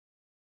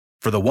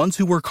For the ones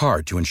who work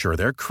hard to ensure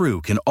their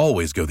crew can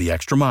always go the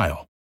extra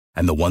mile,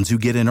 and the ones who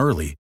get in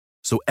early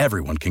so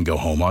everyone can go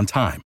home on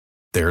time,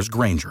 there's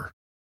Grainger,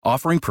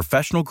 offering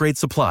professional-grade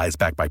supplies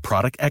backed by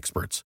product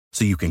experts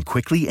so you can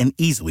quickly and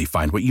easily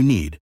find what you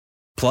need.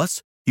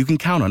 Plus, you can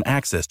count on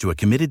access to a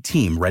committed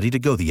team ready to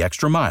go the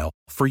extra mile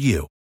for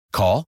you.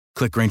 Call,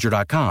 click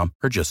Grainger.com,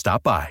 or just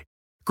stop by.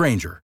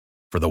 Grainger,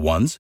 for the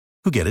ones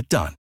who get it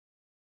done.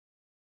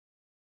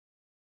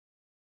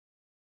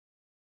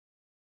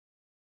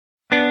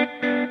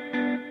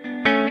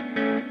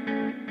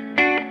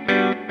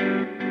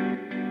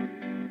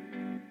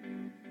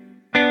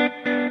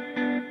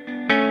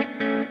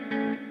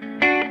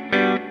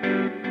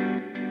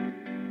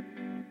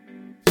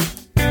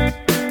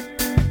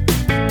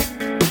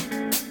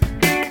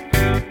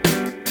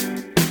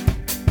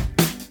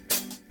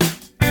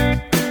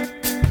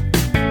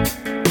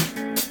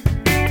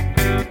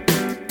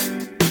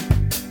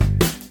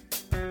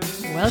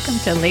 Welcome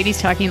to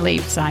Ladies Talking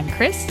Leafs. I'm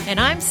Chris. And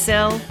I'm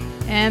Sil.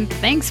 And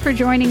thanks for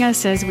joining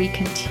us as we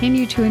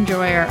continue to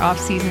enjoy our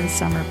off-season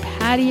summer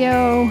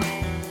patio.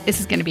 This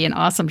is going to be an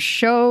awesome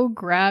show.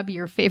 Grab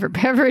your favorite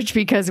beverage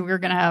because we're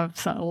going to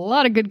have a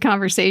lot of good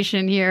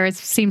conversation here. It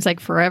seems like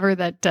forever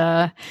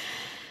that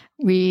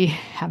we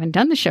haven't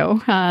done the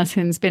show since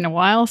it's been a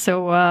while.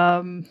 So,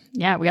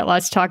 yeah, we got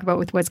lots to talk about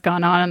with what's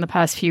gone on in the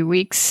past few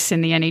weeks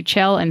in the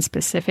NHL and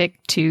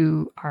specific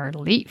to our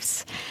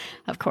Leafs,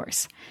 of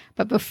course.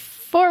 But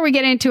before we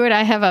get into it,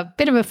 I have a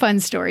bit of a fun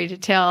story to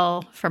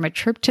tell from a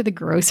trip to the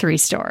grocery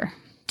store.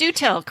 Do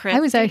tell,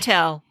 Chris. Do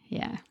tell.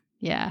 Yeah.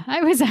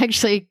 I was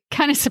actually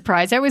kind of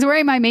surprised. I was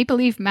wearing my Maple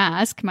Leaf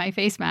mask, my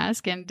face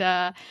mask, and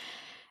a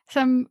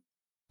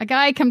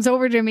guy comes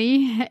over to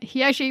me.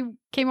 He actually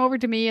came over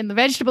to me in the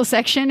vegetable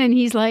section, and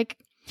he's like,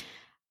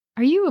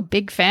 "Are you a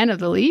big fan of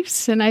the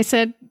Leafs?" And I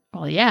said,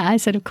 "Well, yeah." I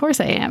said, "Of course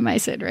I am." I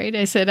said, "Right."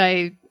 I said,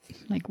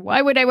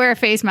 why would I wear a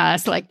face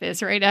mask like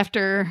this right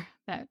after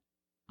that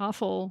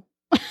awful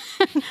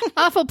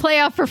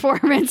playoff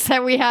performance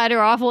that we had, or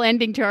awful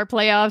ending to our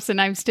playoffs,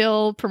 and I'm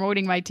still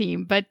promoting my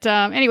team. But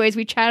anyways,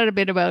 we chatted a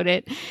bit about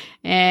it,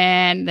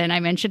 and then I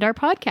mentioned our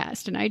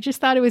podcast, and I just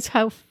thought it was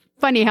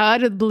funny how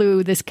out of the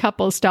blue this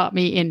couple stopped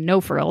me in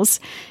No Frills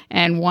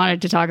and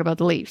wanted to talk about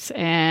the Leafs,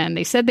 and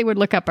they said they would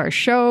look up our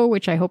show,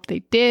 which I hope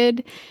they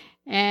did.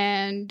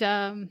 And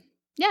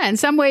yeah, in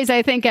some ways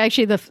I think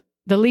actually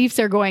the Leafs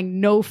are going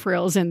no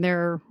frills in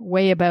their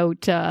way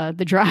about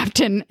the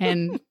draft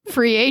and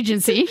free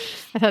agency.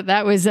 I thought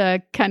that was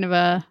kind of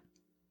a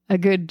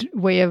good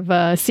way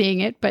of seeing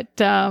it. But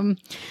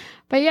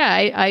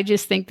yeah, I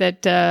just think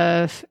that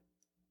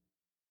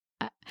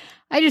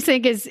I just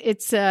think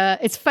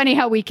it's funny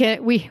how we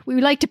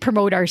like to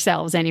promote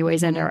ourselves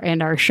anyways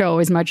and our show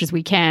as much as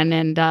we can,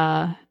 and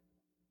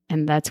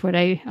that's what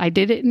I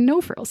did it in No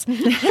Frills.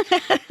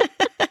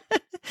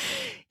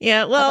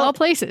 Yeah, well, of all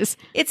places.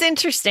 It's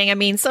interesting. I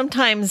mean,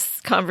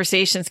 sometimes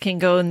conversations can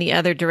go in the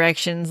other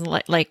directions,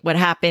 like what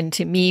happened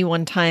to me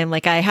one time.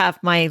 Like, I have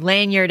my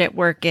lanyard at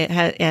work. It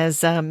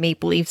has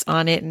Maple Leafs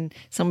on it, and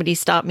somebody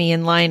stopped me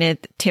in line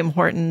at Tim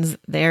Hortons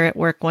there at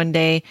work one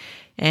day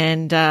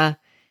and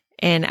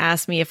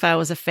asked me if I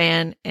was a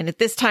fan. And at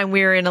this time,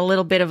 we were in a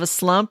little bit of a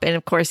slump. And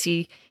of course,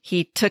 he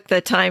took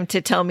the time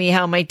to tell me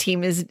how my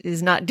team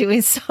is not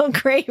doing so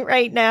great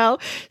right now.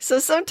 So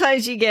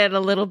sometimes you get a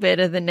little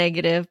bit of the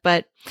negative.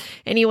 But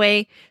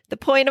anyway, the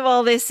point of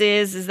all this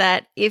is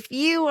that if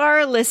you are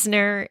a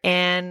listener,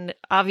 and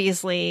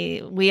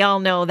obviously we all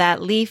know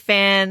that Leaf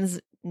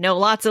fans know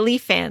lots of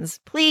Leaf fans,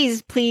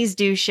 please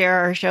do share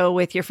our show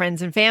with your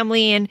friends and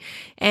family,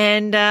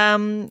 and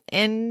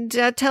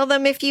tell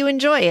them if you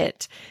enjoy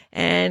it,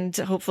 and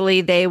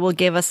hopefully they will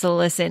give us a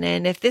listen.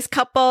 And if this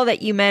couple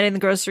that you met in the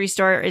grocery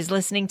store is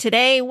listening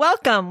today,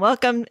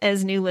 welcome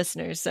as new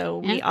listeners. So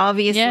we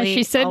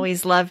obviously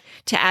always love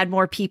to add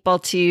more people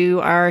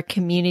to our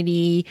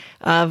community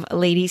of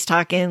Ladies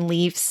Talking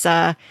Leafs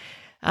fans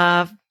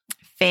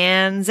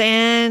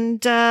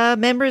and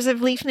members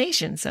of Leaf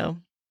Nation. So.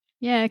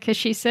 Yeah, because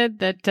she said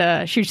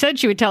that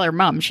she would tell her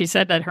mom. She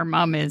said that her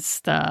mom is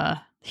the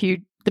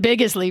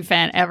biggest Leaf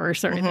fan ever,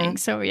 sort of thing.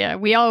 So yeah,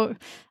 we all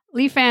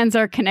Leaf fans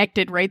are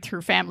connected right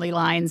through family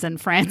lines and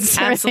friends.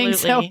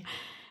 Absolutely.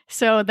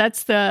 So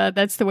that's the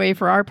way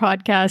for our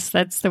podcast.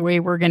 That's the way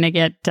we're gonna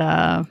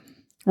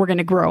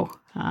grow,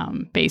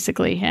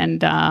 basically,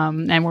 and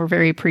we're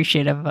very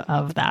appreciative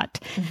of that.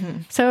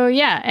 Mm-hmm. So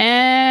yeah,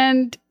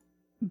 and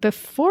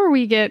before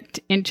we get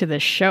into the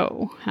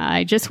show,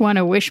 I just want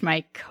to wish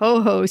my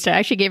co-host, I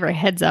actually gave her a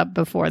heads up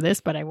before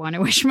this, but I want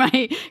to wish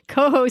my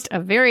co-host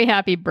a very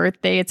happy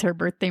birthday. It's her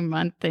birthday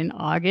month in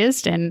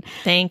August. And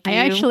thank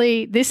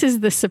you. This is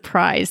the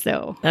surprise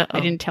though. I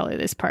didn't tell her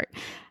this part.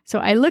 So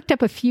I looked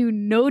up a few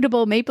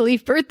notable Maple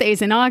Leaf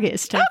birthdays in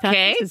August. I thought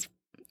this is,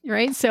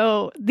 right.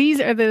 So these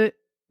are the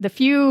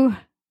few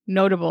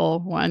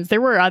notable ones.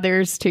 There were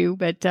others too,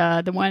 but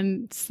the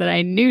ones that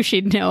I knew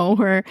she'd know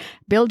were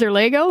Bill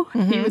Derlego.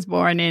 Mm-hmm. He was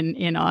born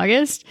in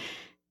August.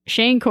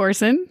 Shane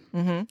Corson.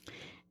 Mm-hmm.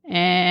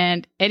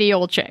 and Eddie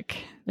Olczyk.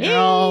 They're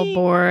all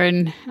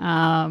born.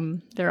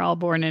 They're all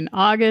born in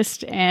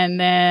August, and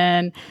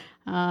then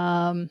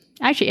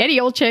actually Eddie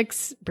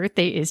Olczyk's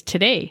birthday is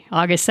today,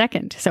 August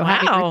 2nd. So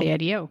happy birthday,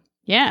 Eddie O!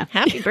 Yeah,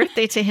 happy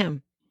birthday to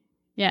him.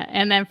 Yeah,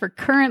 and then for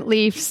current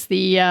Leafs,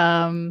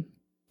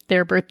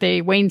 their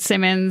birthday, Wayne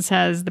Simmons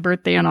has the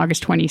birthday on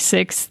August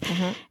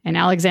 26th, and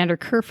Alexander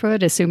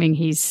Kerfoot, assuming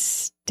he's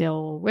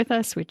still with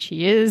us, which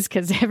he is,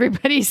 because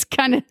everybody's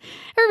kind of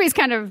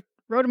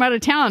wrote him out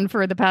of town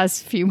for the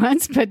past few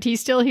months, but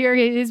he's still here.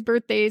 His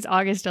birthday is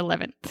August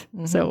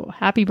 11th. So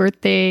happy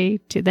birthday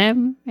to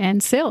them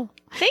and Sil.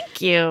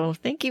 Thank you.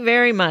 Thank you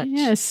very much.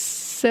 Yes.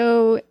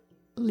 So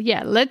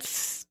yeah,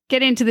 let's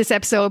get into this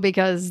episode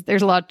because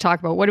there's a lot to talk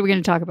about. What are we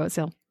going to talk about,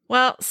 Sil?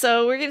 Well,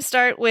 so we're going to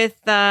start with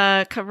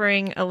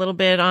covering a little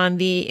bit on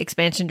the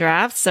expansion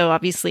draft. So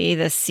obviously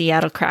the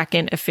Seattle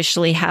Kraken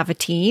officially have a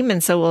team,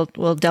 and so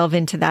we'll delve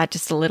into that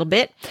just a little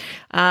bit.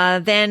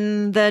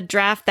 Then the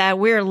draft that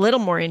we're a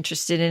little more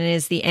interested in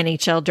is the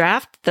NHL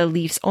draft. The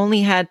Leafs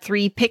only had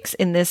 3 picks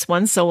in this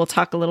one, so we'll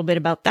talk a little bit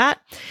about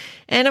that.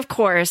 And of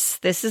course,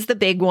 this is the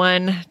big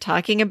one,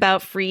 talking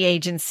about free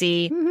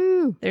agency.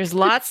 Woo-hoo. There's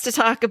lots to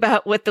talk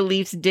about what the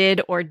Leafs did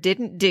or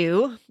didn't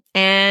do.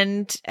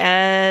 And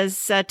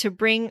as to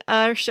bring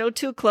our show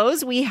to a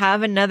close, we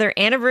have another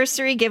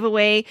anniversary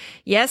giveaway.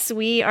 Yes,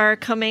 we are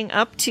coming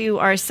up to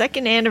our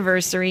 2nd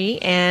anniversary,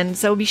 and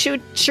so be sure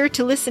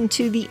to listen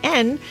to the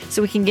end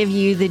so we can give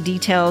you the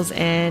details,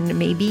 and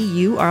maybe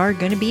you are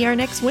going to be our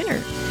next winner.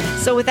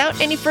 So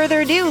without any further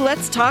ado,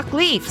 let's talk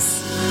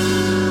Leafs.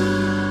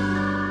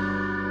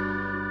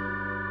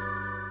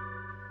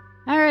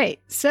 All right,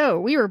 so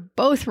we were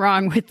both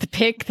wrong with the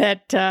pick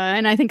that,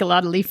 and I think a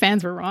lot of Leaf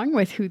fans were wrong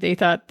with who they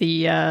thought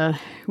we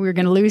were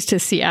going to lose to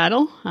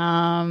Seattle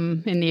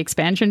in the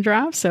expansion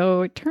draft.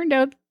 So it turned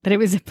out that it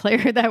was a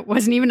player that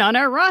wasn't even on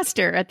our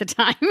roster at the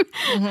time,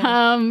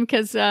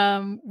 because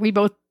we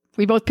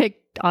both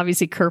picked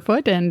obviously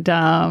Kerfoot, and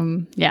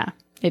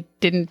it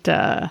didn't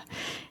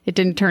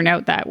turn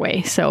out that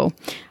way. So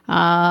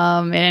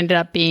it ended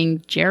up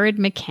being Jared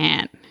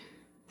McCann.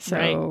 So,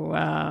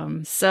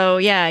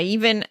 right.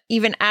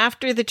 Even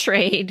after the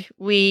trade,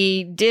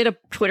 we did a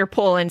Twitter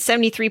poll, and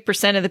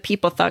 73% of the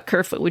people thought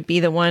Kerfoot would be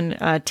the one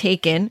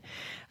taken.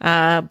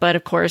 But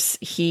of course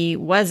he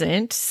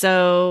wasn't.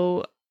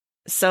 So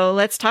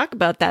let's talk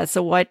about that.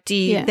 So what do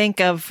you think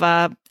of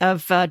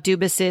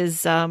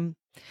Dubas's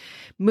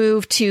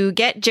move to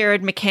get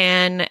Jared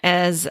McCann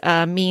as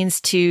a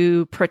means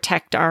to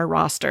protect our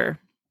roster?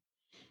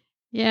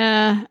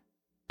 Yeah.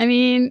 I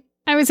mean,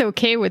 I was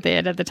okay with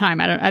it at the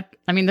time.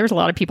 I mean, there's a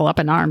lot of people up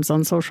in arms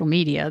on social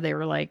media. They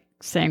were like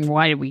saying,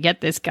 "Why did we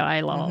get this guy?"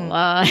 La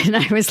la. And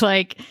I was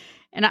like,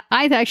 and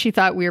I actually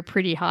thought we were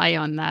pretty high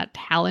on that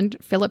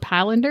Philip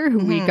Hallander,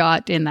 who we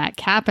got in that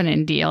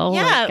Kapanen deal.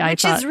 Yeah,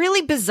 which is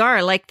really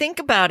bizarre. Like, think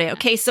about it.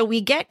 Okay, so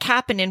we get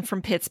Kapanen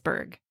from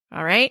Pittsburgh.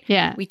 All right.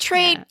 Yeah. We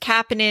trade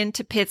Kapanen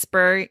to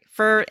Pittsburgh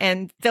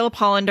and Philip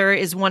Hallander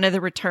is one of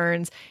the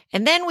returns,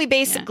 and then we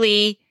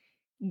basically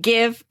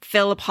give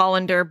Philip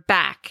Hallander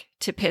back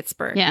to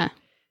Pittsburgh. Yeah.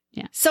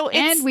 So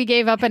and we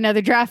gave up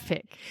another draft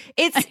pick.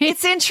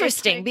 It's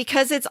interesting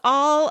because it's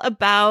all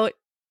about,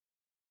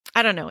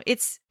 I don't know,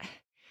 it's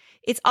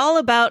all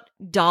about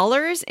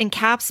dollars and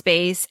cap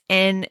space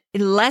and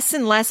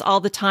less all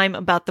the time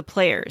about the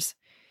players.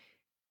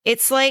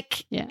 It's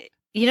like,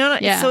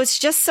 so it's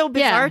just so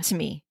bizarre to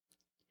me.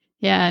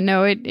 Yeah,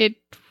 no, it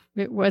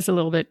was a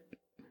little bit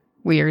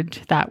weird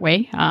that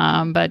way.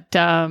 But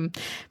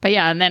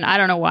yeah, and then I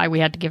don't know why we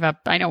had to give up.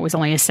 I know it was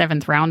only a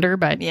 7th rounder,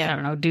 but I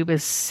don't know.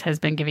 Dubas has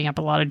been giving up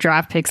a lot of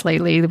draft picks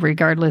lately,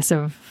 regardless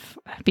of,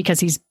 because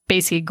he's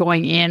basically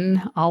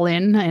going all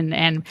in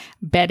and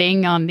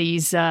betting on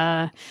these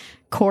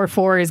core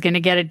 4 is going to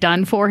get it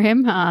done for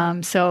him. Yeah,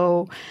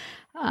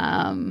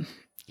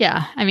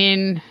 I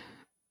mean,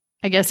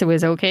 I guess it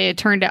was okay. It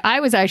turned out, I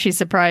was actually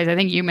surprised. I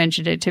think you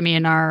mentioned it to me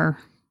in our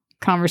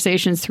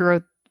conversations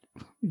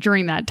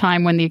during that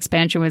time when the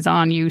expansion was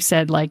on. You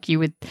said like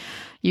you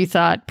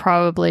thought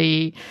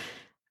probably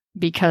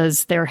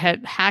because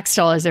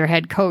Hackstall is their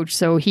head coach,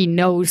 so he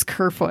knows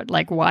Kerfoot.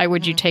 Like, why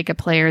would you take a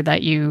player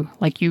that you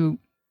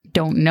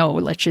don't know?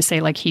 Let's just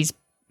say like he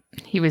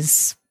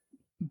was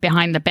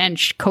behind the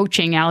bench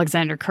coaching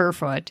Alexander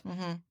Kerfoot,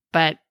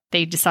 but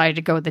they decided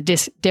to go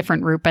the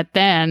different route. But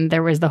then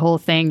there was the whole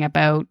thing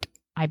about,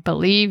 I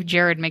believe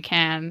Jared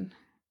McCann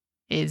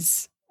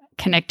is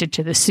connected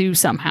to the Sioux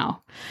somehow.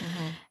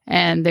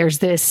 And there's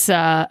this,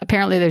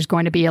 apparently there's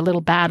going to be a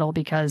little battle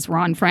because did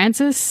Ron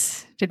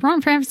Francis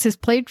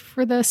play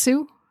for the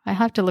Sioux? I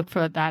have to look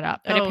for that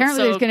up. But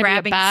apparently there's going to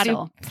be a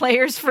battle. Sioux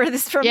players from the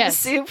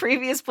Sioux,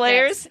 previous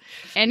players?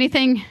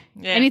 Yes.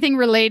 Anything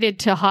related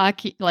to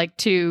hockey, like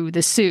to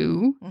the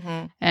Sioux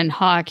and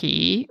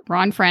hockey,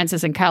 Ron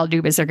Francis and Kyle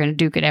Dubas are going to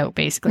duke it out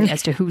basically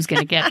as to who's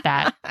going to get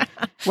that,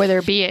 whether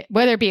it be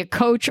a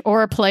coach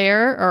or a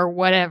player or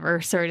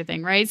whatever sort of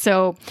thing, right?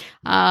 So,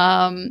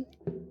 I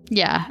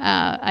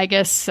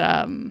guess,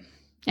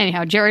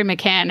 anyhow, Jerry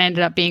McCann ended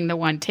up being the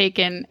one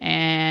taken,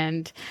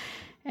 and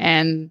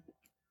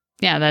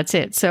yeah, that's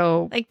it.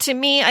 So like, to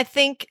me, I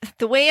think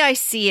the way I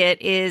see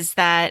it is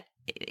that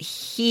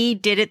he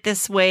did it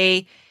this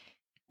way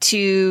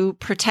to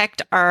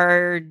protect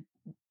our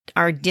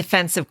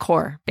defensive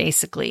core,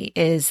 basically,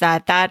 is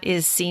that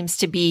seems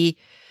to be,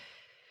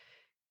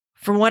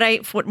 from what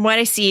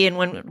I see, and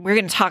when we're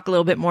going to talk a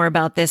little bit more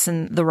about this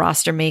and the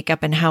roster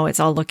makeup and how it's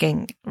all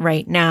looking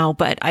right now,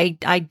 but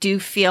I do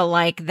feel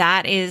like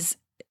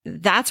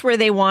that's where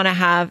they want to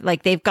have,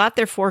 like, they've got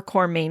their 4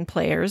 core main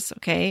players,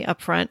 okay,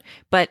 up front,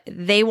 but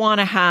they want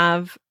to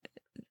have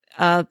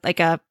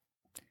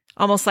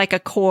almost like a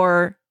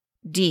core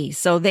D.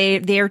 So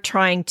they're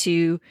trying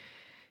to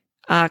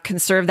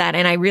conserve that.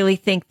 And I really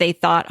think they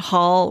thought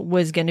Hall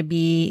was going to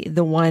be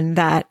the one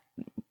that,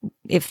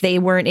 if they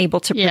weren't able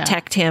to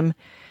protect him,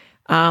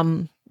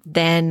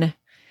 then.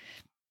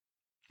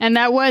 And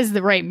that was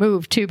the right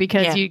move too,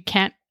 because you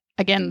can't,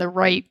 again, the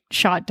right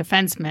shot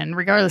defenseman,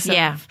 regardless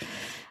of,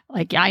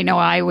 like, I know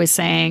I was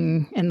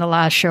saying in the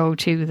last show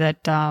too,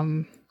 that,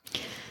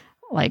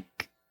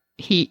 like,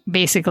 he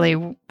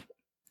basically,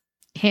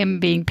 him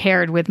being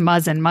paired with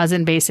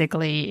Muzzin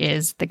basically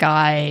is the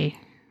guy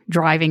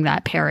driving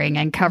that pairing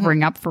and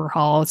covering up for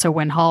Hall. So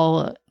when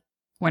Hall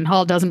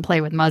doesn't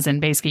play with Muzzin,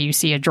 basically you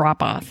see a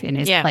drop off in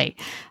his play.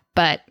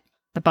 But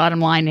the bottom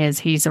line is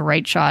he's a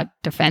right shot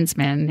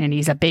defenseman, and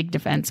he's a big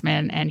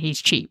defenseman, and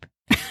he's cheap.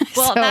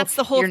 Well, So that's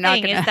the whole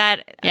thing, is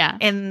that, Yeah.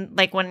 and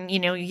like when,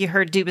 you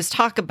heard Dubas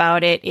talk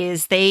about it,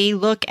 is they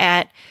look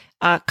at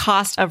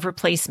cost of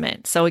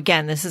replacement. So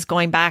again, this is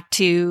going back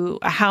to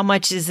how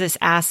much is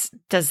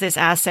does this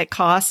asset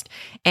cost,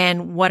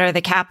 and what are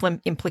the cap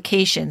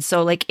implications?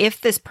 So like,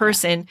 if this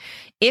person,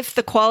 if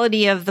the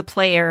quality of the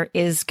player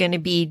is going to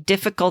be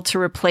difficult to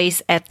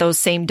replace at those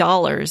same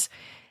dollars,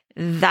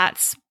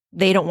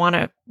 they don't want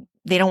to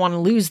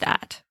lose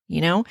that,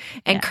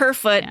 and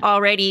Kerfoot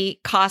already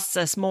costs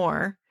us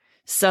more.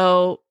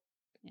 So,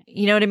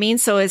 you know what I mean?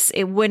 So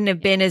it wouldn't have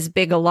been as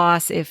big a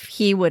loss if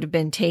he would have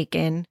been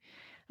taken.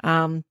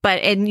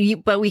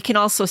 But we can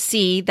also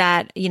see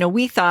that,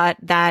 we thought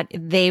that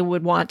they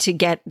would want to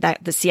get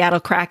that, the Seattle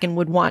Kraken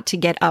would want to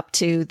get up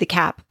to the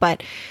cap,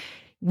 but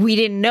we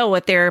didn't know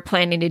what they were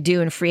planning to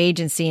do in free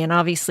agency. And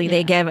obviously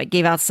they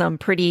gave out some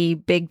pretty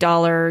big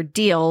dollar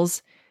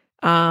deals,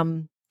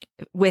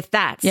 with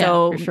that.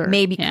 So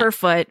maybe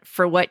Kerfoot,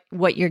 for what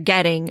you're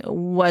getting,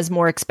 was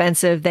more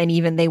expensive than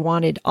even they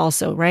wanted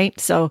also. Right.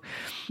 So,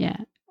 yeah.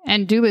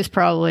 And Dubas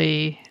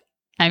probably,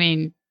 I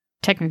mean,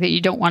 technically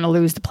you don't want to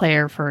lose the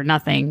player for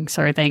nothing,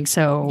 sort of thing.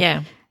 So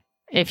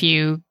if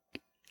you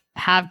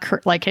have,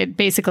 like, it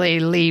basically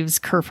leaves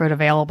Kerfoot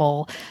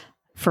available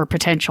for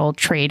potential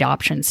trade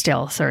options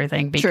still, sort of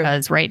thing,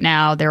 because right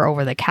now they're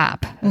over the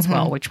cap as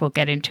well, which we'll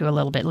get into a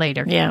little bit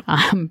later. Yeah.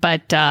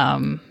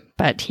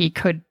 But he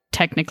could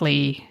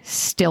technically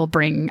still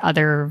bring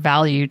other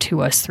value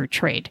to us through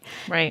trade.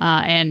 Right.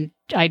 And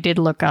I did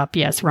look up,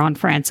 yes, Ron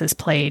Francis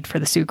played for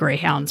the Sioux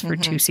Greyhounds for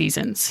 2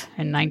 seasons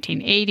in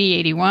 1980,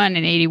 81,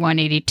 and 81,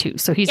 82.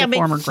 So he's a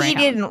former Greyhound.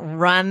 He didn't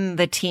run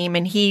the team,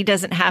 and he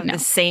doesn't have the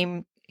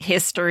same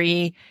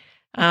history.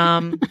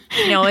 In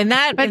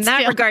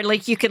that regard,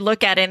 like, you could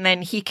look at it and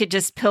then he could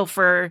just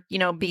pilfer,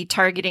 be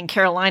targeting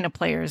Carolina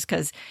players,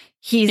 because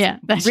he's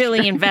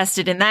really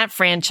invested in that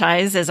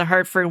franchise as a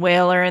Hartford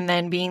Whaler, and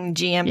then being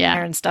GM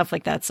there and stuff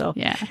like that. So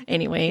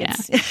anyway,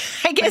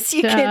 I guess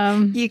you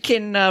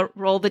can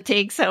roll the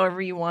takes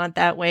however you want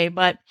that way.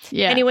 But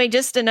anyway,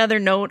 just another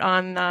note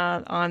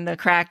on the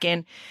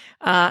Kraken.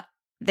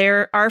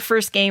 Our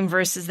first game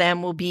versus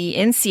them will be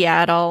in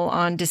Seattle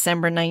on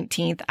December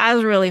 19th. I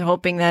was really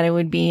hoping that it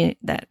would be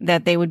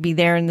that they would be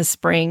there in the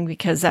spring,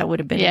 because that would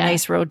have been a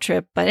nice road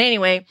trip. But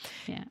anyway,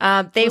 they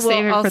will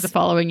save it for the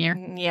following year.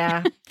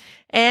 Yeah.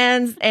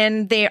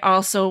 And they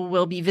also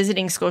will be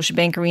visiting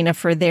Scotiabank Arena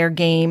for their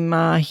game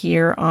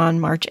here on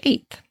March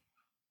 8th.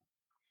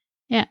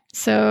 Yeah.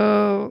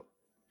 So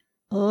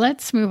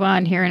let's move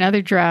on here.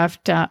 Another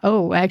draft.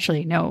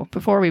 Actually, no.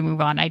 Before we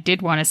move on, I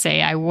did want to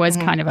say I was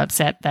kind of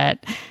upset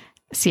that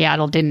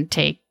Seattle didn't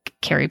take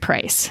Carey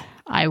Price.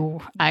 I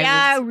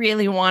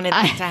really wanted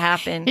that to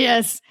happen.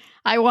 Yes,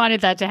 I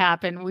wanted that to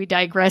happen. We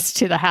digress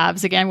to the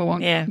Habs again. We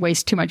won't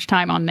waste too much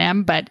time on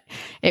them, but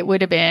it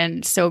would have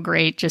been so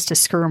great just to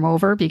screw them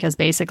over, because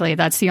basically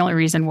that's the only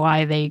reason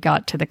why they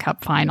got to the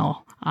Cup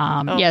final.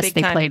 Yes,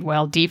 they played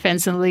well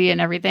defensively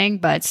and everything,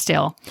 but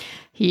still,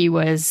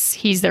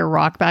 he's their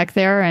rock back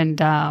there.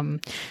 And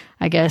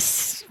I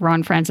guess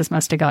Ron Francis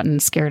must have gotten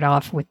scared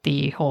off with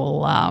the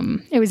whole,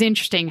 it was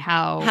interesting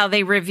how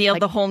they revealed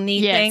the whole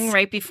knee thing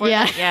right before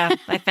that. Yeah,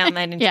 I found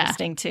that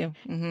interesting too.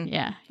 Mm-hmm.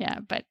 Yeah.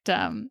 But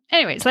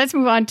anyways, let's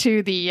move on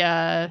to the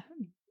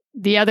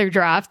other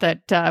draft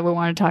that we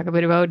want to talk a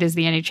bit about is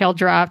the NHL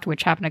draft,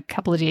 which happened a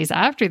couple of days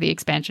after the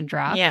expansion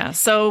draft. Yeah.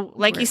 So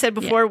like you said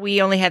before,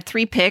 we only had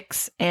 3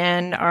 picks,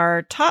 and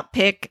our top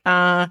pick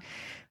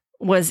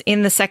was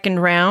in the second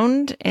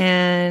round,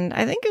 and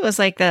I think it was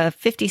like the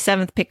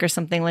 57th pick or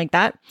something like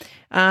that.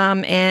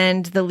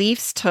 And the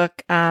Leafs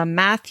took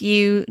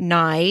Matthew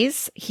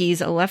Knies.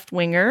 He's a left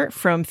winger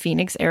from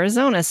Phoenix,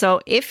 Arizona. So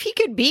if he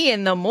could be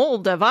in the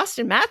mold of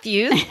Austin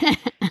Matthews,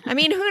 I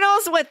mean, who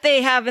knows what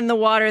they have in the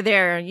water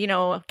there? You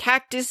know,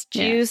 cactus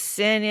juice,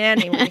 and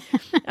anyway.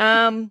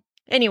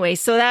 Anyway,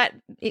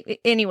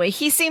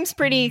 he seems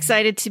pretty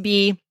excited to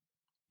be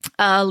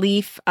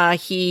Leaf.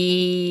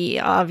 He's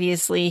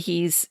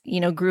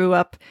grew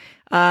up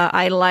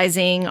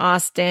idolizing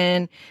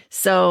Austin,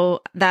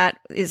 so that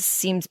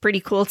seems pretty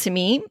cool to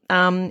me.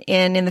 And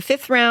in the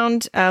fifth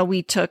round,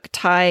 we took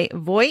Ty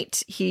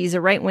Voigt. He's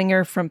a right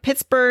winger from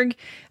Pittsburgh,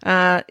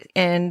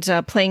 and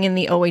playing in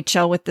the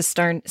OHL with the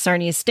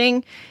Sarnia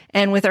Sting.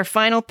 And with our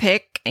final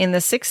pick in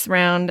the sixth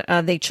round,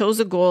 they chose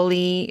a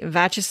goalie,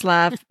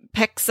 Vyacheslav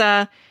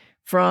Peksa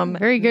from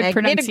very good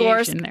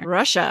pronunciation Magnitogorsk, there.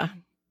 Russia.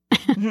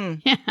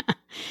 Mm-hmm.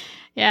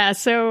 Yeah.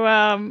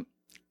 So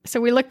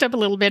we looked up a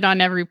little bit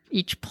on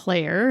each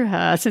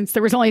player. Since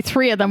there was only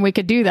three of them, we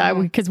could do that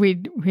because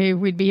we'd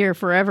be here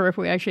forever if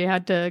we actually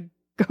had to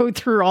go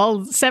through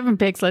all 7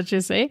 picks, let's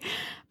just say.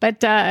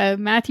 But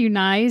Matthew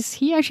Knies,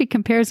 he actually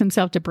compares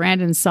himself to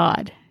Brandon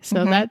Saad.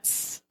 So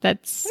that's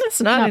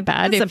not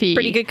bad. That's a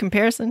pretty good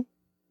comparison.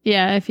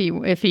 Yeah,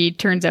 if he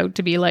turns out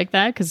to be like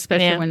that, because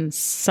especially when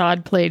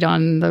Saad played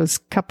on those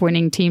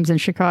cup-winning teams in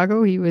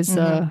Chicago, he was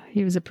a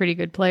pretty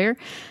good player.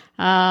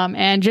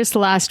 And just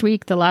last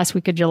week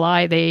of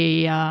July,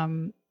 they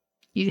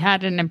he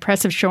had an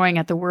impressive showing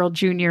at the World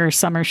Junior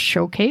Summer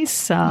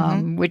Showcase,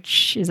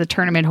 which is a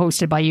tournament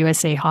hosted by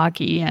USA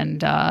Hockey,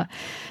 and I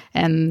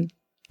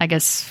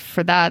guess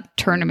for that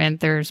tournament,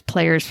 there's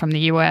players from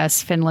the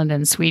US, Finland,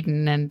 and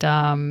Sweden,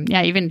 and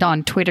even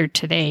on Twitter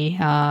today.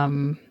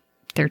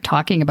 They're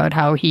talking about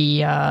how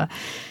he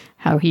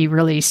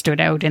really stood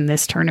out in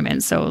this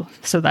tournament. So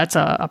that's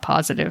a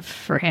positive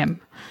for him.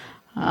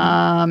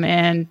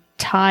 And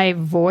Ty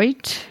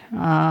Voigt,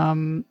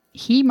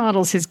 he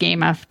models his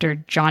game after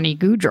Johnny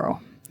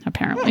Gaudreau,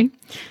 apparently.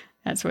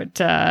 That's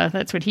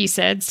what he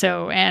said.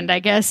 So, and I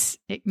guess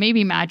it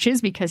maybe matches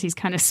because he's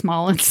kind of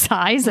small in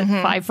size at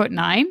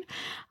 5'9".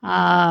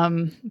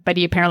 But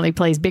he apparently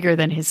plays bigger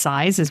than his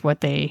size is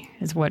what the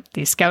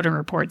scouting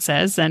report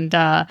says. And,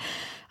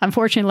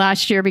 unfortunately,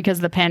 last year, because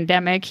of the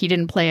pandemic, he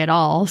didn't play at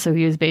all. So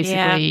he was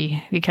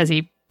basically, because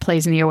he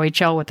plays in the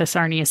OHL with the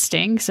Sarnia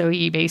Sting. So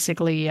he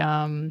basically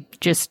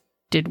just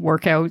did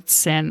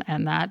workouts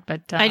and that.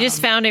 But I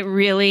just found it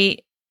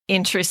really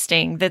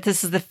interesting that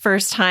this is the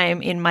first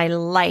time in my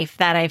life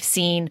that I've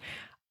seen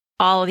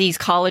all of these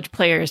college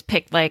players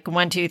picked like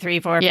 1, 2, 3,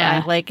 4,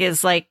 5.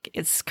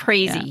 It's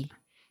crazy.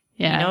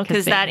 Yeah. You know,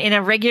 because that in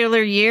a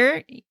regular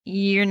year,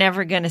 you're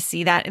never going to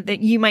see that. That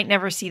you might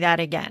never see that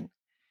again.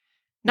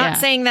 Not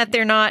saying that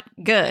they're not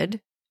good,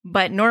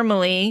 but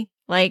normally,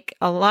 like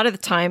a lot of the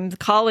time, the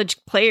college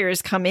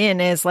players come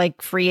in as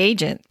like free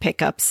agent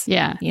pickups.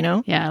 Yeah. You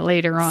know? Yeah,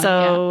 later on.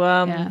 So,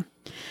 And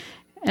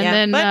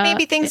then, but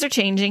maybe things are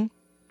changing.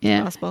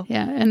 Yeah. It's possible.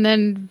 Yeah. And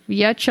then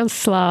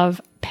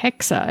Vyacheslav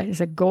Peksa is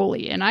a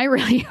goalie. And I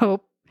really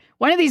hope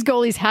one of these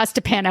goalies has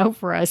to pan out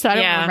for us. I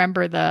don't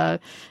remember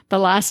the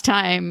last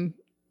time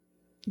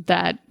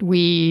that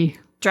we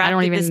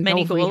drafted this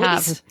many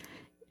goalies.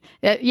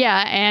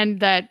 And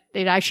that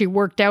it actually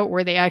worked out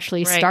where they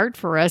actually start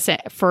for us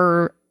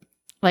for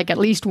like at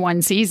least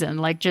one season,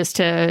 like just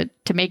to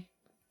make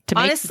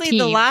honestly make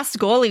the last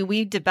goalie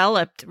we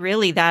developed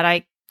really that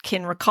I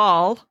can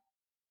recall.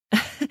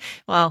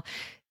 Well,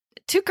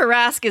 Tuukka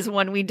Rask is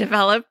one we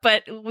developed,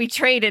 but we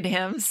traded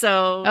him,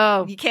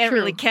 so you can't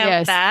really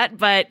count that.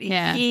 But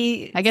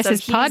I guess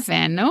it's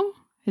Potvin, no?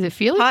 Is it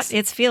Felix?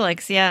 It's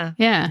Felix, yeah.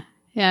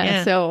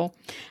 So,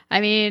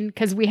 I mean,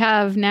 because we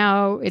have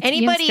now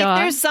anybody. If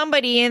there's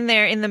somebody in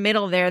there in the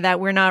middle there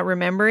that we're not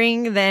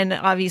remembering, then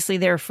obviously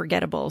they're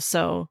forgettable.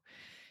 So,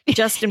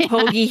 Justin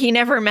Pogge, he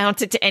never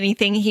amounted to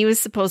anything. He was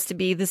supposed to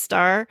be the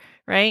star,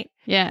 right?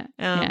 But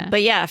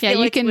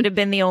Felix would have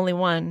been the only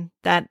one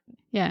that.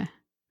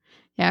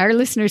 Our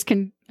listeners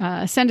can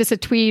send us a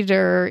tweet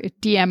or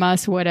DM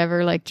us,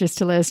 whatever, like just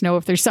to let us know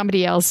if there's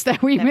somebody else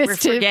that we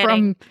missed it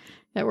from.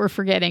 That we're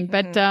forgetting.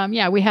 But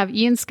we have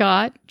Ian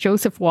Scott,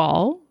 Joseph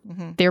Wall.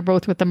 They're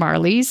both with the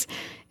Marlies.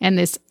 And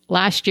this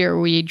last year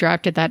we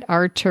drafted that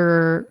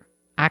Artur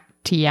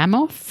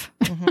Akhtiamov,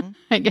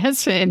 I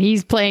guess. And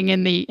he's playing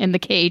in the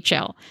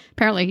KHL.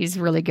 Apparently he's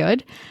really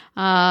good.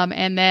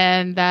 And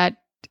then that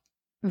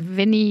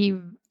Vinny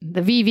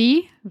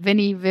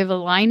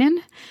Vivalainen,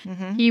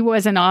 he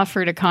wasn't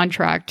offered a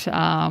contract.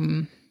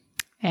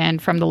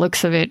 And from the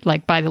looks of it,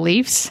 like by the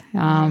Leafs,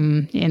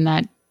 in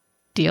that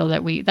deal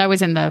that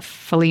was in the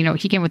Foligno.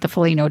 He came with the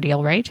Foligno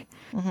deal, right?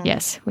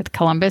 Yes, with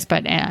Columbus.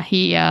 But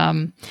he's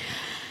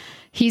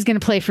going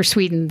to play for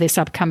Sweden this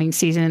upcoming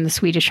season in the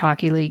Swedish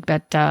Hockey League.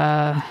 But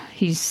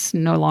he's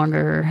no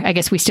longer. I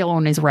guess we still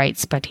own his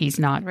rights, but he's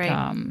not.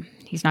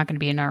 He's not going to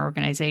be in our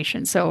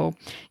organization. So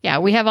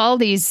we have all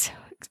these.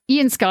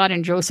 Ian Scott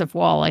and Joseph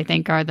Wall, I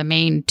think, are the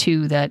main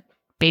two that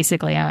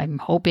basically I'm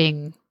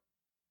hoping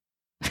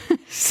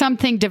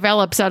something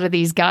develops out of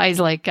these guys,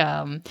 like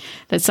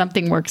that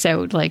something works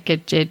out. Like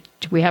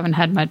we haven't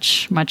had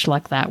much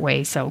luck that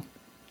way. So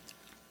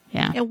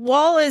yeah. And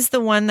Wall is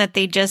the one that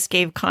they just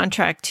gave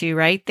contract to,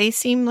 right? They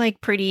seem like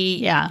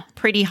pretty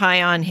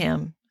high on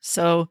him.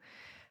 So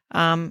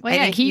I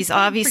think he's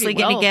obviously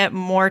going to get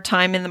more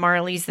time in the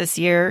Marlies this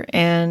year.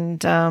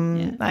 And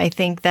I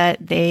think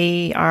that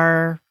they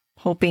are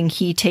hoping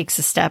he takes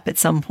a step at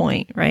some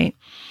point, right?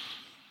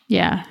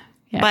 Yeah.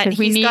 But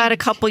he's got a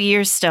couple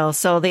years still.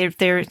 So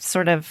they're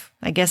sort of,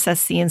 I guess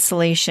that's the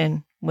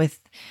insulation with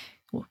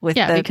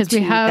the two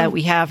that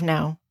we have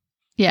now.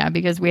 Yeah,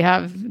 because we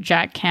have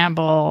Jack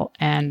Campbell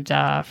and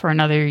for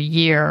another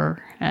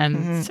year.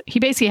 And he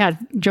basically had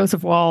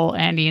Joseph Wall,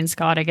 Andy, and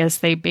Scott. I guess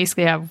they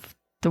basically have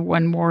the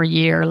one more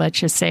year, let's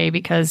just say,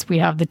 because we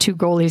have the two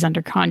goalies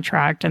under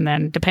contract. And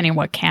then depending on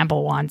what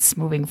Campbell wants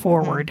moving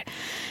forward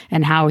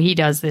and how he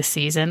does this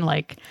season,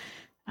 like,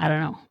 I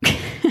don't know.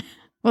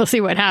 We'll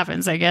see what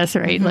happens, I guess,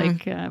 right?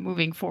 Like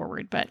moving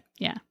forward. But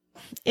yeah.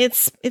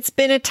 It's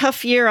been a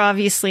tough year,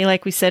 obviously,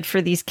 like we said,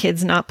 for these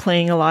kids not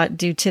playing a lot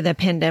due to the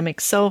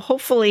pandemic. So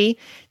hopefully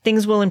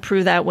things will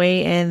improve that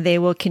way and they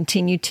will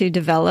continue to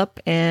develop.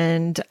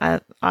 And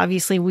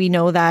obviously we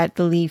know that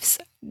the Leafs,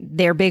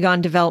 they're big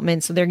on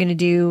development. So they're going to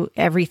do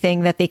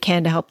everything that they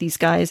can to help these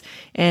guys,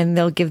 and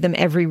they'll give them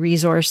every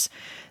resource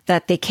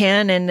that they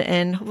can.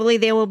 And hopefully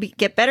they will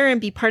get better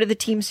and be part of the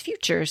team's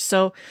future.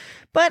 So,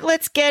 but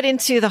let's get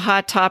into the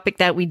hot topic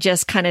that we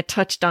just kind of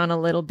touched on a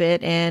little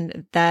bit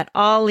and that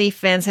all Leaf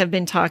fans have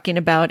been talking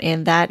about,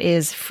 and that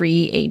is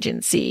free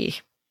agency.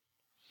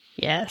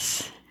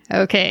 Yes.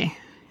 Okay.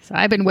 So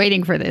I've been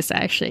waiting for this,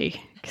 actually.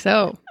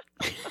 So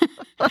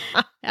I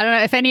don't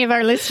know if any of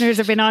our listeners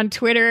have been on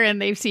Twitter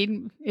and they've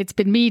seen, it's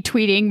been me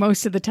tweeting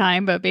most of the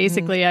time, but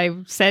basically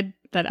I've said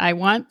that I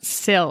want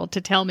Sil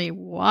to tell me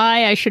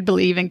why I should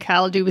believe in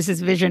Kyle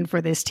Dubas's vision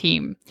for this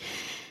team.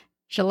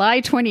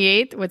 July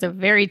 28th was a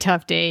very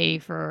tough day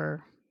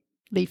for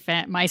Leaf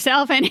fan,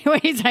 myself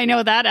anyways. I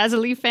know that as a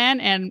Leaf fan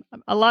and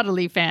a lot of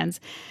Leaf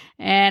fans.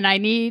 And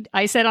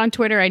I said on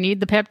Twitter, I need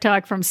the pep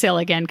talk from Sil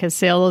again, because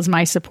Sil is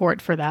my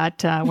support for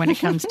that when it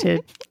comes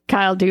to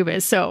Kyle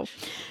Dubas. So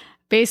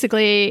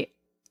basically,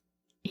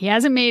 he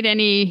hasn't made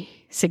any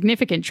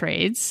significant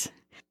trades.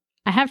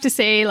 I have to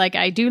say, like,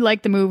 I do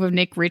like the move of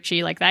Nick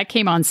Ritchie. Like, that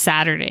came on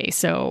Saturday.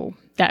 So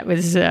that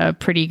was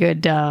pretty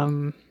good.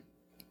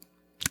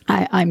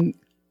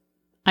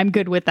 I'm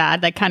good with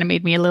that. That kind of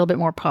made me a little bit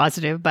more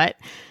positive, but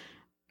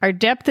our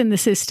depth in the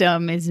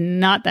system is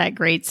not that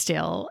great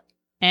still.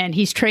 And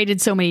he's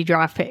traded so many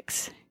draft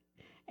picks.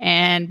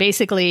 And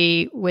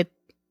basically with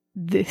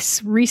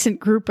this recent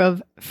group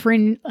of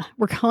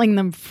we're calling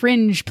them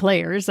fringe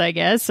players, I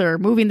guess, or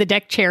moving the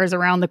deck chairs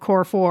around the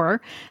core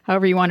four,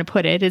 however you want to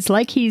put it. It's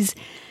like he's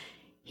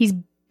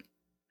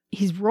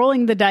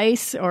rolling the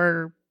dice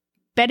or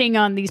betting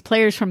on these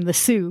players from the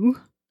Sioux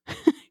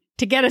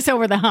to get us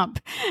over the hump,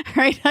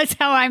 right? That's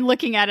how I'm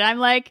looking at it. I'm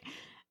like,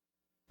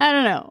 I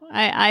don't know.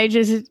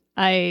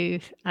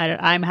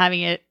 I'm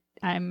having it.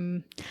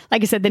 I'm,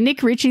 like I said, the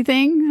Nick Ritchie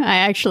thing,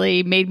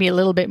 actually made me a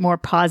little bit more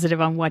positive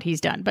on what he's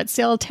done. But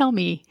still, tell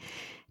me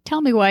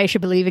why I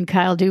should believe in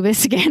Kyle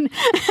Dubas again.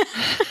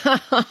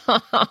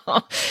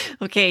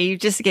 Okay, you've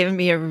just given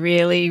me a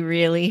really,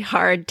 really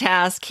hard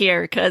task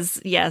here,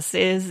 because yes,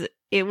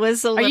 it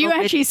was a little. Are you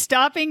actually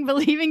stopping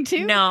believing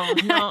too? No,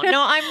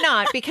 I'm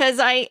not, because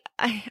I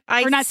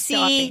We're not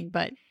stopping,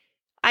 but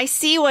I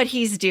see what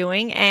he's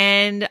doing,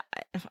 and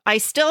I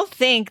still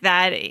think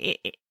that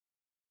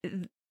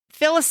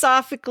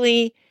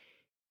philosophically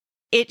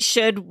it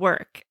should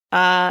work.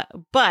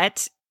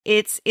 But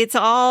it's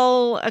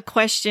all a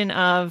question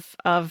of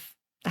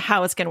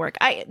how it's going to work.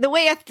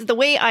 The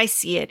way I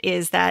see it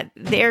is that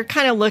they're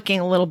kind of looking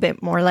a little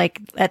bit more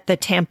like at the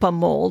Tampa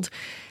mold.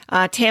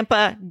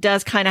 Tampa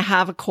does kind of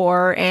have a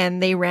core,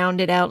 and they round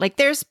it out. Like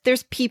there's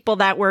people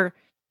that were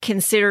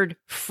considered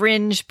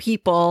fringe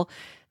people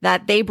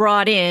that they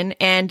brought in,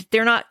 and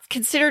they're not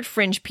considered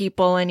fringe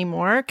people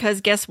anymore,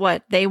 because guess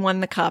what? They won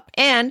the cup.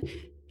 And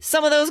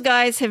some of those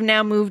guys have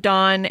now moved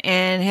on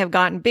and have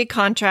gotten big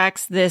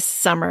contracts this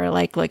summer,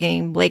 like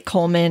looking Blake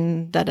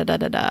Coleman,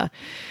 Goodrow,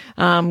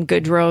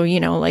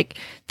 like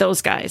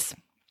those guys.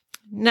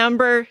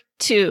 Number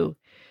 2,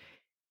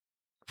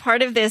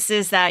 part of this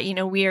is that,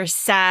 we are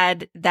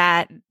sad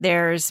that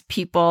there's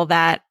people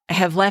that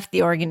have left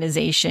the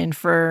organization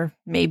for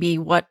maybe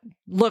what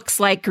looks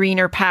like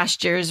greener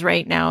pastures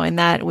right now. And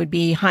that would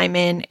be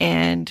Hyman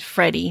and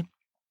Freddie.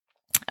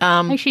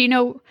 Actually,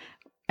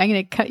 I'm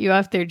going to cut you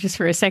off there just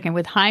for a second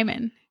with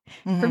Hyman.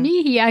 Mm-hmm. For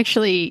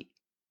me,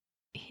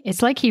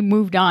 it's like he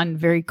moved on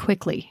very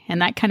quickly,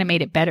 and that kind of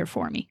made it better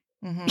for me.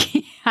 Mm-hmm.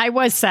 I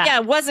was sad.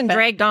 Yeah, it wasn't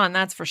dragged on,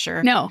 that's for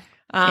sure. No.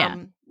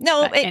 And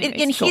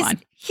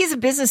he's a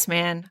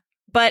businessman.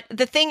 But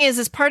the thing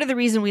is part of the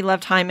reason we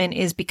loved Hyman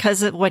is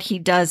because of what he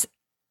does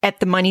at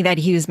the money that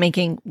he was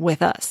making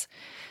with us.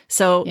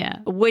 So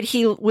would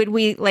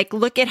we like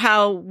look at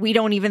how we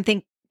don't even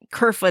think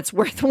Kerfoot's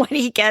worth what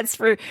he gets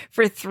for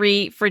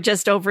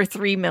just over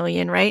 3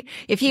 million, right?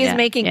 If he was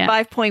making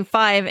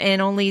 5.5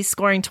 and only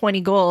scoring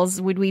 20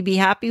 goals, would we be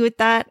happy with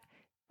that?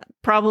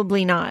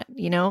 Probably not,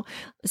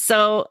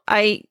 So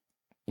I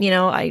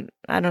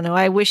don't know.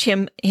 I wish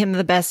him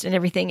the best and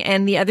everything.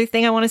 And the other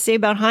thing I want to say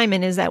about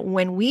Hyman is that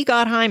when we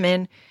got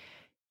Hyman,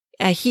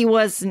 he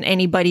wasn't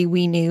anybody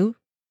we knew.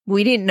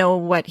 We didn't know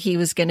what he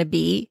was going to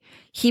be.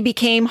 He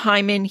became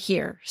Hyman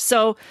here.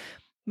 So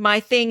my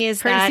thing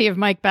is courtesy of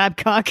Mike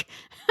Babcock.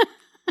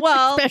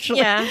 Well,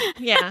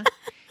 yeah.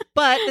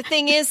 But the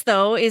thing is,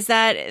 though, is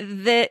that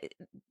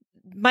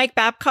Mike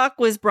Babcock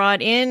was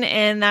brought in,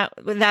 and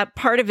that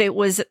part of it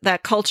was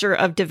that culture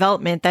of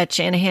development that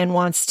Shanahan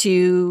wants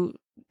to,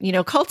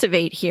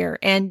 cultivate here.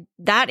 And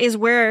that is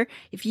where,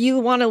 if you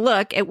want to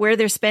look at where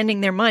they're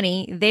spending their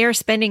money, they are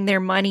spending their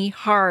money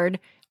hard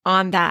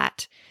on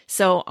that.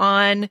 So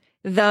on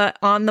the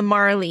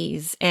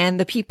Marlies and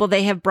the people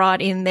they have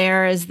brought in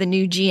there as the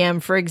new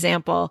GM, for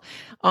example,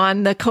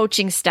 on the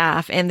coaching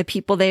staff and the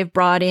people they've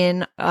brought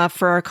in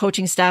for our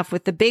coaching staff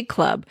with the big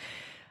club.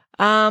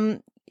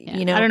 I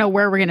don't know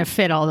where we're going to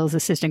fit all those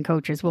assistant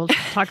coaches. We'll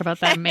talk about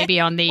that maybe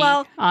on the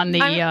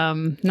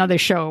another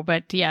show.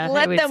 But yeah,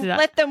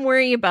 let them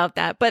worry about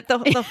that. But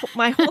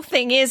my whole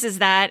thing is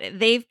that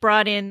they've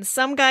brought in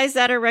some guys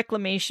that are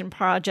reclamation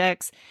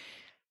projects,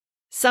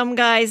 some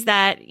guys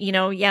that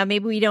maybe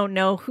we don't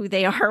know who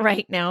they are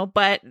right now,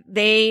 but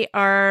they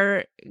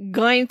are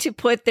going to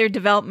put their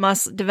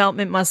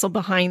development muscle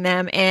behind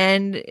them,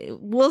 and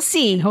we'll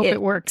see. Hope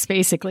it works.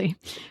 Basically.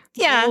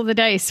 Yeah. Roll the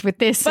dice with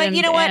this. But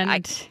you know what?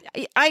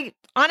 I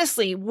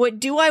honestly,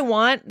 do I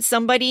want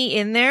somebody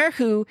in there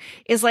who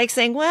is like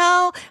saying,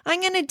 well, I'm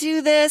going to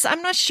do this.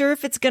 I'm not sure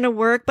if it's going to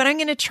work, but I'm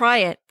going to try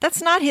it.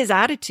 That's not his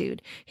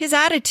attitude. His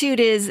attitude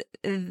is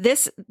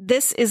this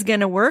is going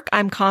to work.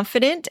 I'm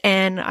confident.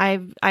 And I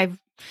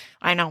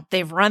know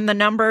they've run the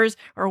numbers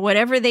or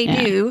whatever they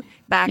do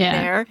back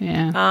there.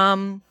 Yeah.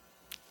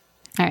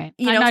 All right.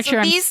 I'm not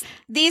sure.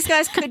 These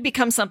guys could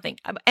become something.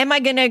 Am I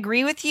going to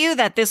agree with you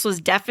that this was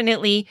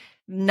definitely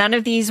none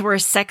of these were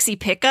sexy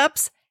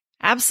pickups?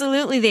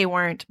 Absolutely, they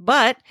weren't.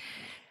 But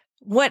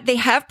what they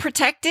have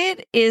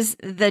protected is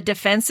the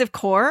defensive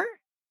core,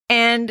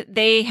 and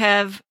they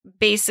have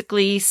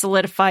basically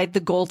solidified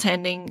the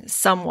goaltending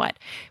somewhat.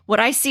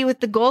 What I see with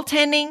the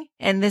goaltending,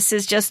 and this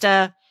is just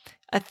a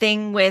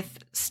thing with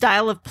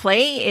style of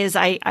play, is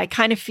I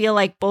kind of feel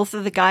like both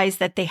of the guys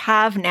that they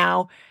have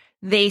now,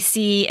 they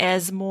see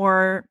as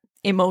more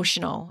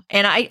emotional.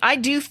 And I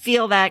do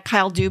feel that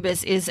Kyle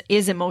Dubas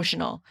is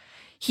emotional.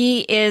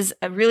 He is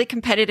a really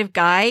competitive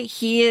guy.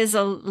 He is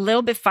a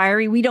little bit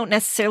fiery. We don't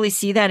necessarily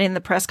see that in the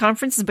press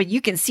conferences, but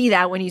you can see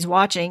that when he's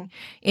watching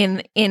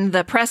in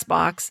the press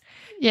box.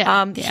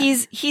 Yeah.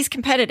 He's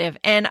competitive.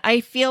 And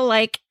I feel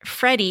like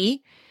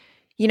Freddie,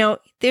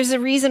 there's a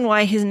reason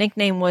why his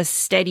nickname was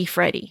Steady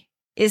Freddie,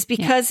 is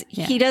because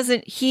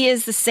he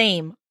is the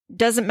same.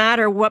 Doesn't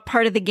matter what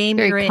part of the game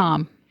you're in. Very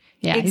calm.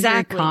 Yeah,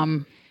 exactly. He's very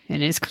calm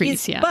in his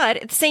crease. But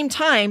at the same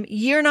time,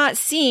 you're not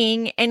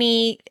seeing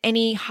any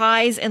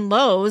highs and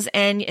lows,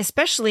 and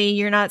especially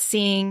you're not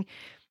seeing,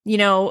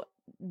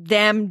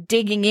 them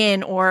digging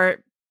in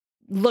or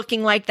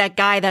looking like that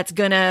guy that's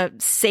gonna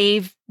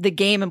save the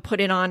game and put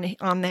it on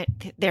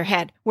their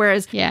head.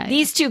 Whereas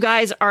these two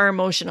guys are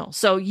emotional,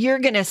 so you're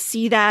gonna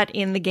see that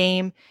in the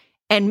game,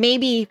 and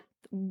maybe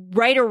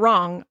right or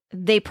wrong,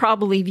 they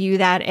probably view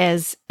that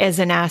as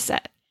an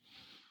asset.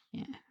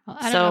 Yeah. Well,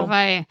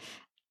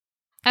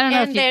 I don't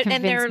know if you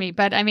convince me,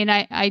 but I mean,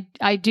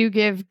 I do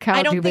give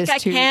Kyle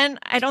Dubas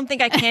I don't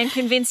think I can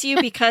convince you,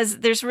 because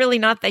there's really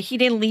not that he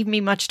didn't leave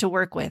me much to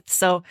work with.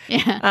 So,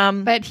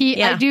 but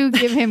I do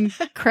give him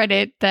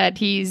credit that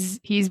he's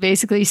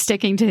basically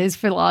sticking to his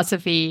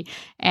philosophy.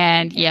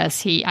 And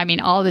yes,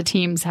 all the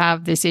teams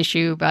have this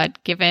issue,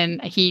 but given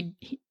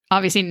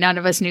obviously none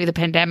of us knew the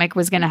pandemic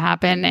was going to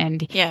happen.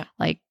 And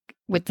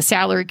with the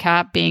salary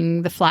cap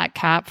being the flat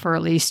cap for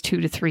at least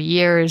 2 to 3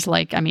 years,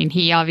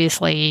 he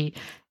obviously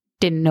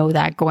didn't know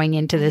that going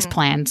into this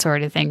plan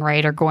sort of thing,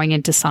 right? Or going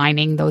into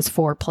signing those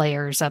 4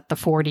 players at the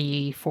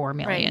 44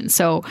 million. Right.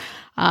 So,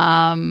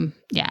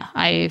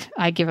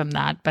 I give him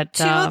that. But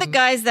 2 of the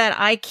guys that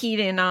I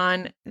keyed in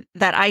on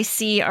that I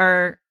see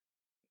are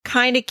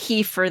kind of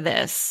key for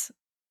this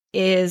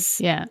is,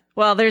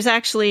 well, there's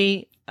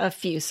actually a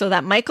few. So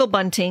that Michael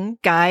Bunting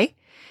guy,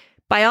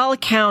 by all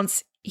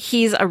accounts,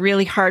 he's a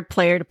really hard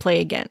player to play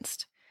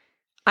against.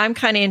 I'm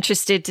kind of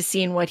interested to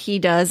see in what he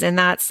does, and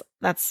that's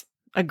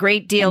a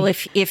great deal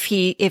if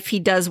he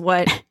does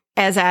what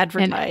as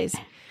advertised.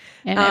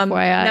 And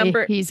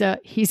FYI,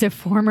 he's a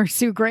former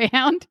Sioux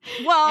Greyhound.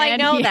 Well, I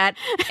know that.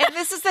 And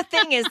this is the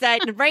thing, is that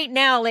right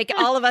now,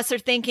 all of us are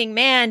thinking,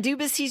 man,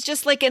 Dubas, he's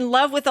just in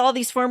love with all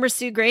these former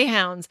Sioux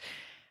Greyhounds.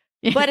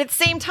 But at the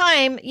same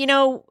time,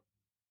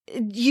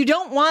 you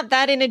don't want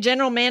that in a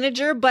general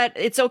manager, but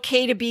it's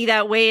okay to be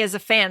that way as a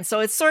fan. So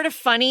it's sort of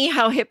funny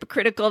how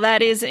hypocritical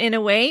that is in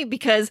a way,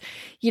 because,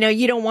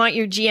 you don't want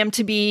your GM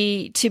to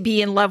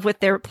be in love with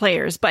their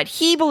players, but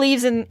he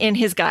believes in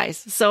his guys.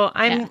 So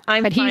I'm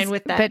fine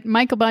with that. But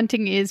Michael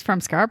Bunting is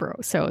from Scarborough.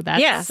 So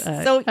that's,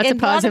 so that's a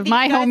positive.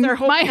 My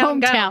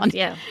hometown.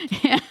 Yeah.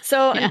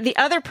 So the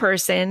other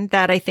person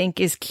that I think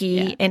is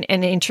key and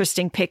an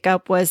interesting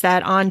pickup was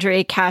that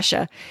Ondrej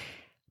Kase.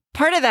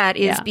 Part of that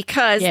is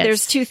because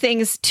there's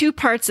two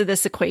parts of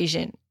this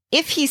equation.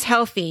 If he's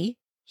healthy,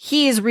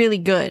 he is really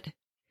good.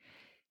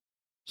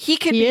 He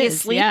could be a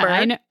sleeper.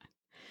 I know.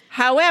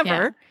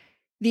 However,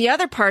 the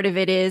other part of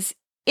it is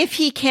if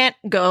he can't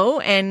go,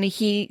 then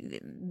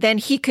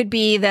he could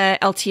be the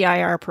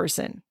LTIR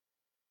person,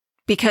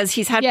 because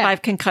he's had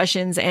 5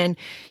 concussions and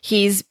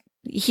he's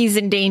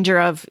in danger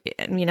of,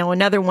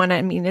 another one.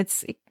 I mean,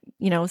 it's,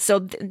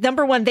 so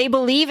number one, they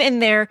believe in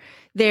their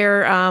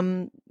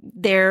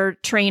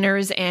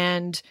trainers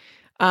and,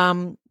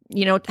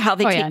 how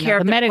they take care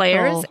of the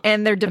players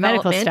and their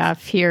development. The medical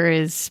staff here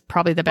is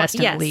probably the best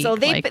in the league. So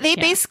they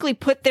basically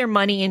put their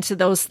money into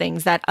those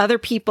things that other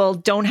people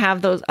don't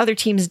have. Those other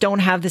teams don't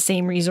have the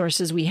same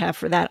resources we have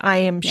for that.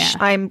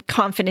 I'm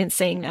confident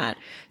saying that.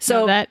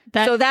 So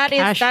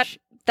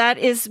that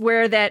is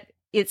where that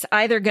it's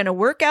either going to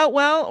work out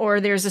well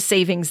or there's a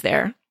savings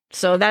there.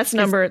 So that's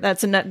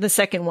the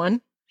second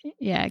one.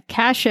 Yeah,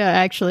 Kase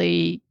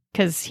actually,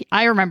 because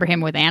I remember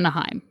him with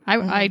Anaheim.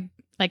 I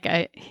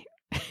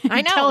know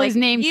until his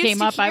name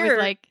came up. I was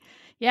like,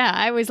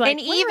 and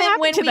even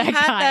when we had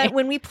that,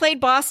 when we played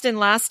Boston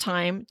last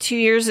time, 2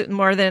 years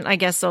more than I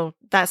guess. So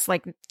that's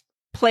like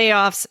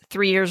playoffs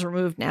 3 years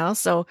removed now.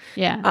 So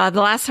the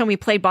last time we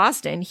played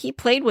Boston, he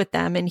played with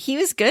them and he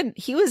was good.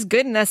 He was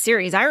good in that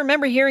series. I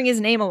remember hearing his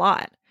name a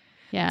lot.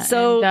 Yeah.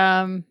 So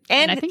and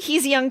I think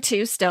he's young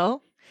too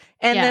still.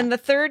 And then the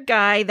third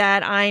guy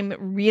that I'm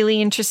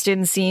really interested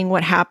in seeing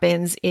what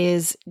happens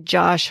is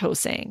Josh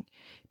Ho-Sang,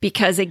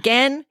 because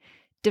again,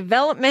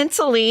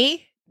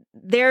 developmentally,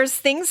 there's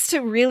things to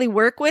really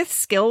work with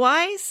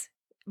skill-wise,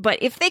 but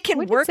if they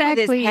can work with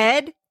his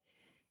head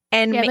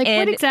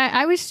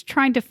I was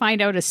trying to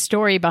find out a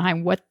story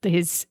behind what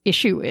his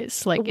issue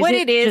is. Like, what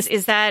it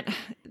is that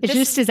it's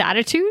just his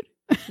attitude.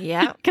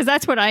 Yeah, because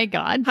that's what I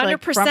got.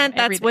 100%.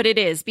 That's what it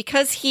is,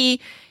 because he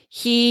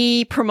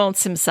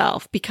promotes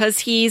himself, because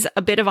he's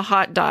a bit of a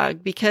hot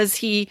dog, because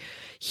he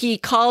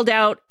called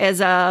out as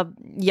a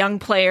young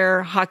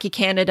player Hockey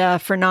Canada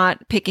for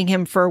not picking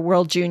him for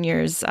World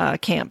Juniors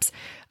camps.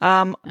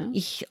 All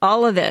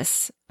of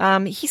this.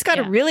 He's got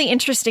a really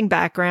interesting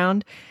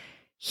background.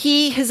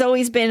 He has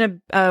always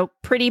been a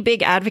pretty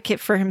big advocate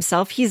for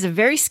himself. He's a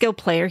very skilled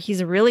player.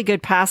 He's a really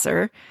good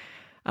passer.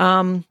 He's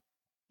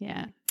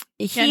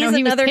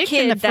another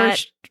kid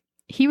that...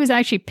 He was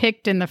actually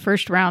picked in the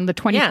first round, the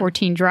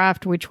 2014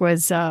 draft, which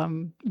was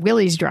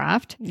Willie's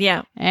draft.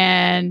 Yeah.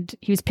 And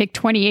he was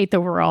picked 28th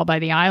overall by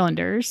the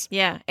Islanders.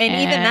 Yeah. And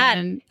even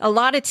that, a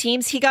lot of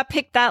teams, he got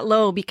picked that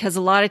low because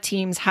a lot of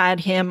teams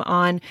had him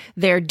on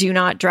their do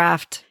not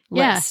draft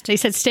list. They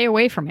said stay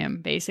away from him,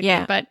 basically.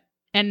 Yeah.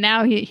 And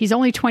now he's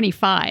only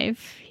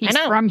 25. He's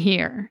from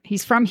here.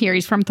 He's from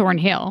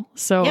Thornhill.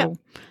 So...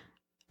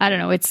 I don't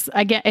know. It's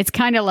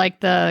kind of like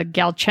the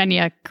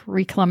Galchenyuk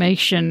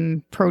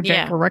reclamation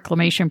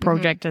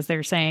project, as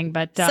they're saying.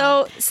 But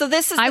so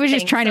this is. I was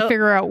just trying to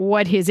figure out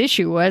what his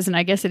issue was, and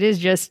I guess it is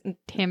just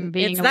him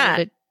being a little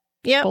bit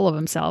full of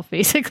himself,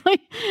 basically.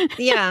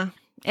 Yeah,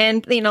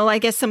 and I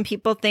guess some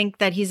people think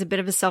that he's a bit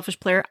of a selfish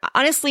player.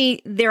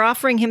 Honestly, they're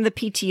offering him the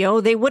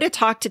PTO. They would have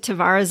talked to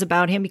Tavares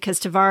about him,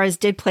 because Tavares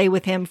did play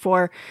with him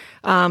for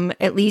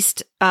at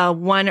least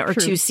 1 or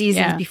 2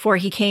 seasons before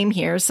he came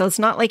here. So it's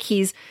not like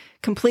he's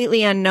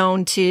completely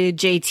unknown to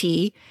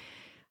JT.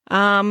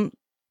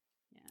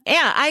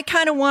 I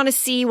kind of want to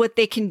see what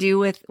they can do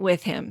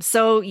with him.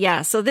 So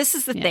so this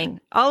is the thing.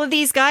 All of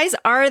these guys,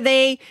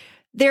 they're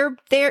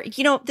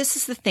this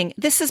is the thing.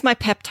 This is my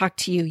pep talk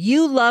to you.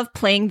 You love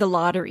playing the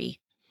lottery.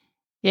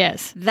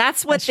 Yes.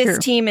 That's what this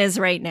team is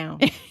right now.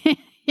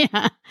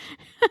 Yeah.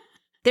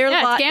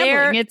 It's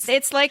gambling.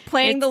 It's like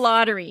playing the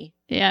lottery.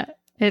 Yeah.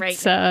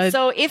 It's right.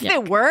 So if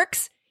it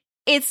works,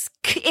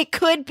 it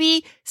could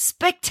be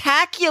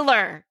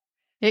spectacular.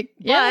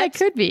 It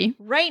could be.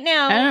 Right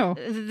now,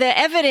 the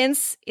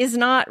evidence is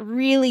not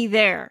really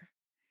there.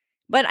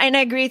 And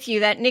I agree with you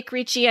that Nick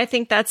Ritchie, I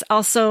think that's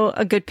also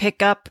a good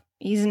pickup.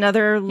 He's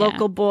another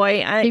local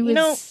boy. He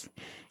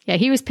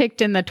was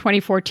picked in the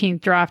 2014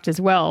 draft as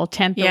well,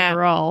 10th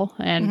overall.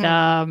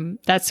 And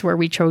that's where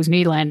we chose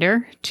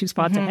Nylander, 2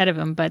 spots ahead of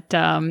him. But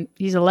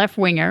he's a left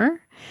winger.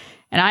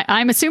 And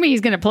I'm assuming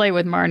he's going to play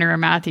with Marner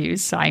and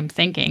Matthews, I'm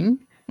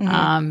thinking.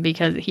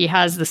 Because he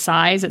has the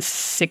size at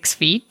 6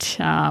 feet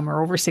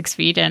or over 6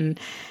 feet. And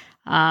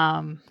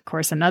of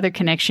course, another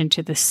connection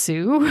to the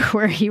Sioux,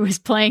 where he was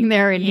playing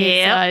there in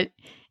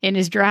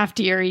his draft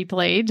year. He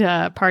played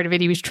part of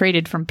it. He was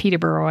traded from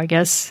Peterborough, I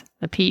guess,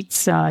 the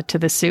Petes to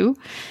the Sioux.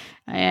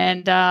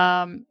 And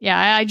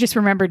I just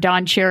remember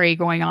Don Cherry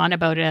going on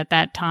about it at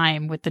that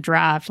time with the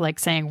draft, like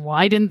saying,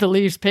 why didn't the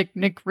Leafs pick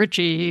Nick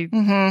Ritchie?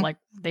 Like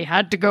they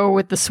had to go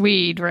with the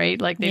Swede,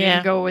 right? Like they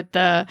didn't go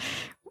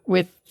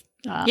with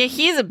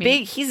he's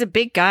a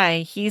big guy.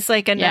 He's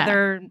like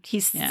another,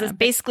 he's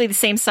basically the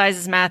same size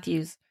as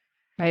Matthews.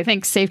 I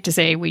think safe to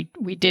say we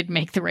did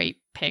make the right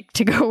pick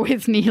to go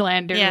with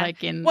Nylander.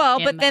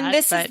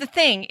 This is the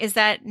thing, is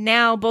that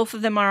now both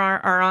of them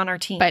are on our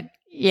team. But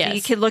yes, so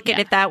you could look at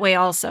it that way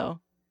also,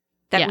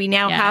 that we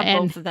now have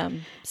both of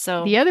them.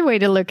 So the other way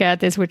to look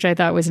at this, which I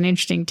thought was an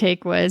interesting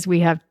take, was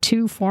we have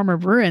 2 former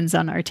Bruins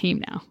on our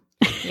team now.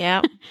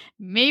 Yeah.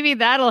 Maybe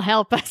that'll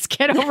help us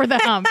get over the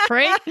hump,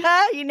 right?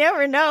 You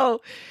never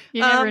know.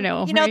 You never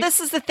know. You know, this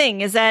is the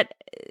thing, is that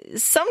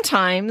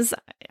sometimes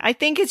I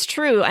think it's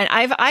true. And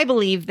I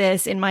believe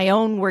this in my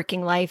own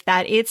working life,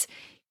 that it's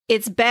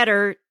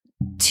better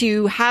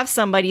to have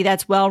somebody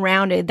that's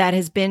well-rounded, that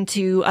has been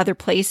to other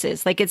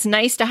places. Like, it's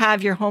nice to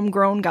have your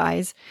homegrown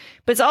guys,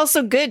 but it's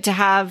also good to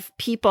have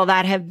people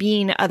that have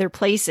been other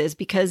places,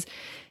 because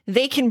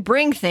they can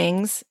bring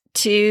things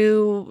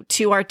to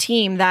our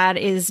team that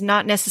is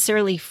not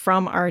necessarily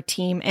from our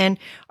team, and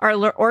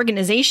our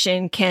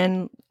organization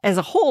can as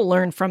a whole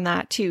learn from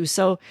that too.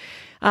 So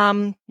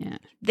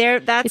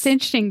that's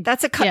interesting.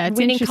 That's a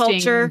winning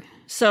culture.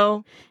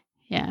 So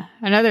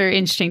another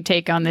interesting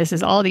take on this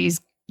is all these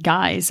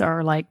guys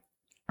are like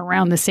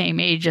around the same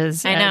age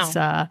as I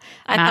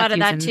thought of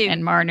that too.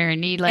 And Marner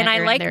and Nylander. And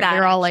I like that.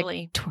 They're all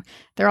actually.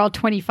 they're all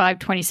 25,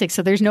 26.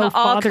 So there's no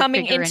father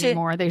figure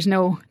anymore. There's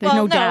no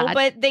dad.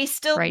 But they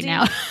still right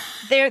now.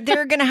 they're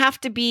going to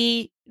have to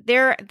be.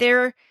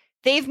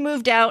 They've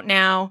moved out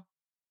now,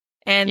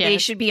 and they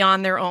should be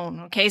on their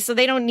own. Okay, so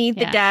they don't need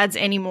the dads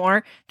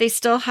anymore. They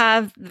still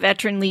have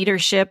veteran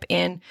leadership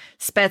in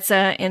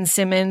Spezza and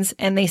Simmons,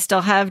 and they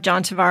still have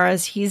John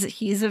Tavares.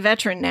 He's a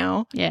veteran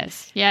now.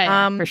 Yes,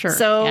 for sure.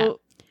 So.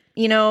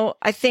 You know,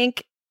 I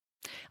think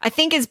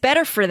it's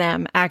better for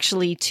them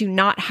actually to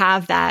not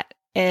have that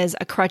as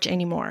a crutch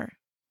anymore.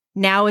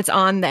 Now it's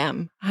on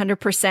them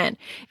 100%.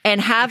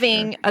 And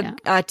having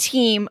a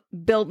team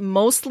built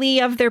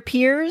mostly of their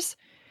peers,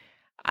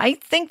 I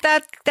think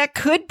that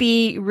could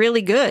be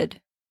really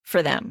good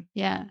for them.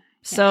 Yeah.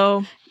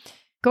 So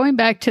going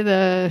back to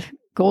the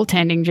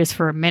goaltending just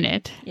for a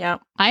minute. Yeah.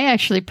 I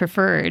actually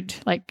preferred,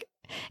 like,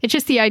 it's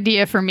just the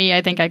idea for me.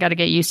 I think I got to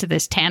get used to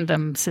this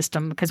tandem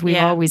system, because we've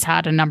always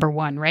had a number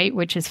one, right?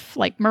 Which is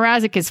like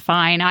Mrazek is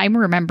fine. I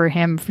remember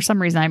him, for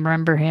some reason, I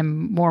remember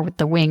him more with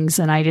the Wings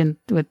and I didn't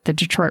with the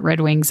Detroit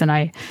Red Wings. And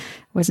I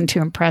wasn't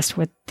too impressed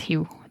with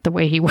the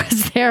way he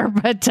was there,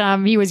 but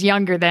he was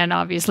younger then,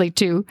 obviously,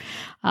 too.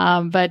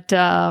 But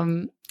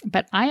I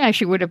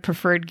actually would have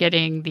preferred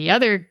getting the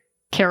other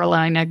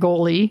Carolina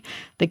goalie,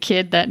 the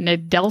kid that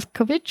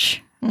Nedeljkovic.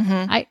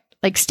 I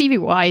like Stevie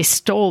Y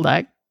stole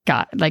that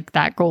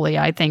goalie,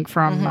 I think,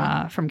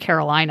 from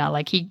Carolina.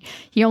 Like he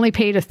only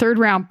paid a 3rd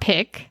round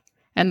pick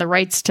and the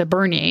rights to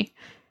Bernier.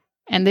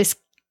 And this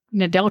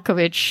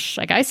Nedeljkovic,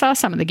 like I saw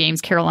some of the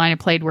games Carolina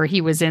played where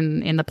he was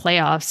in the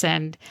playoffs,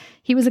 and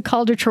he was a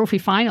Calder Trophy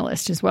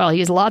finalist as well. He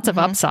has lots of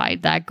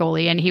upside, that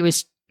goalie, and he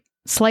was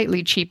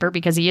slightly cheaper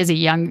because he is a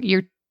young.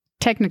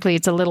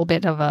 It's a little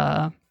bit of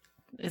a.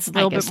 It's a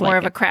little bit more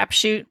of a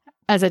crapshoot.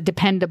 As a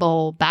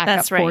dependable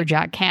backup for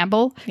Jack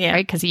Campbell,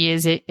 right? Because he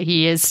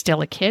is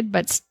still a kid,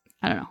 but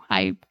I don't know.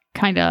 I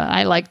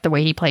like the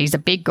way he plays, a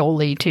big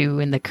goalie too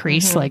in the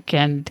crease, like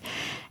and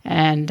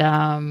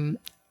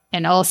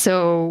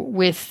also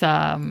with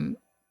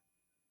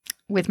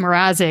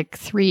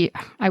Mrazek,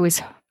 I was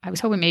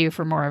hoping maybe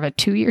for more of a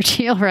 2-year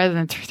deal rather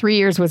than 3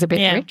 years was a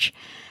bit rich,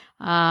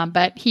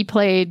 but he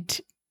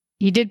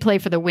did play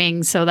for the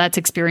Wings, so that's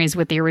experience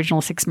with the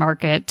original 6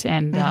 market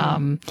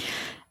and.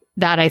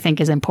 That I think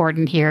is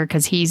important here,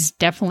 because he's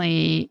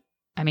definitely,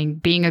 I mean,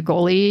 being a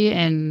goalie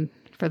and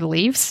for the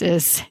Leafs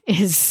is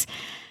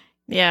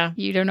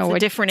you don't know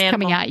what's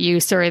coming at you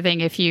sort of thing.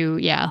 If you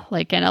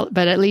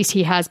but at least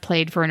he has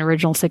played for an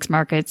original 6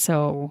 market,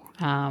 so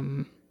I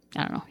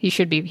don't know.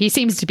 He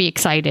seems to be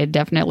excited,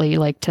 definitely,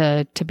 like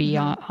to be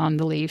on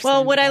the Leafs.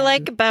 Well, what I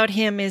like about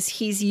him is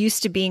he's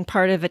used to being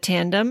part of a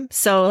tandem.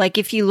 So, like,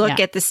 if you look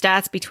at the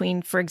stats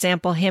between, for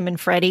example, him and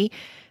Freddie.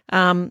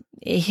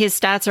 His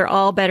stats are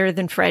all better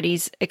than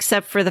Freddie's,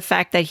 except for the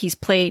fact that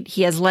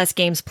he has less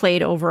games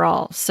played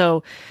overall.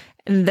 So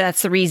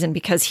that's the reason,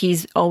 because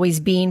he's always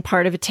been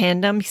part of a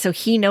tandem. So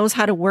he knows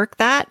how to work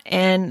that.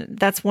 And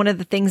that's one of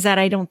the things that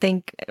I don't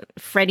think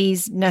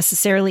Freddie's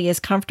necessarily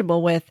is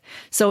comfortable with.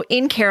 So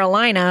in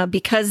Carolina,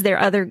 because they're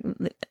other,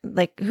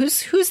 like,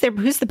 who's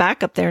the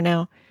backup there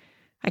now?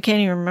 I can't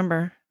even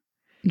remember.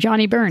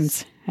 Johnny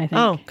Burns, I think.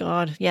 Oh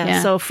God.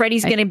 Yeah. So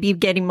Freddie's going to be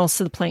getting most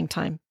of the playing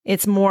time.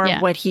 It's more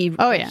what he knows.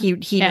 I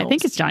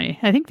think it's Johnny.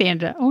 I think they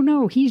ended up, oh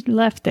no, he's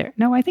left there.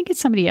 No, I think it's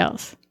somebody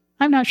else.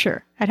 I'm not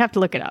sure. I'd have to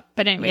look it up.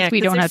 But anyways, we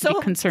don't have to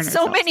be concerned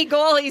ourselves. So many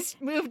goalies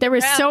moved. There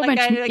was so much.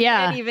 I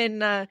can't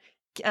even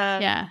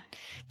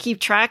keep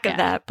track of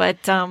that.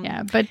 But and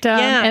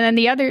then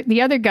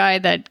the other guy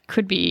that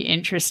could be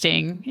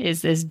interesting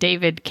is this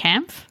David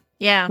Kampf.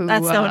 Yeah,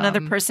 that's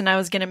another person I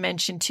was going to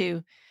mention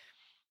too.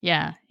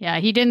 Yeah.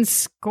 He didn't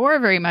score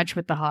very much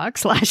with the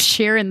Hawks last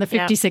year in the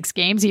 56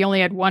 games. He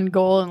only had 1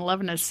 goal and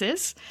 11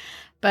 assists.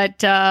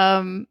 But,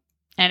 and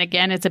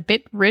again, it's a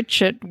bit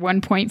rich at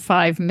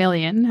 1.5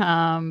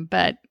 million.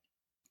 But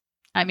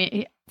I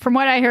mean, from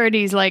what I heard,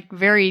 he's like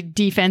very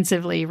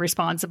defensively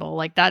responsible.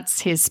 Like that's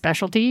his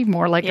specialty,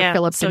 more like a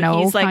Philip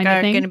Deneau he's like kind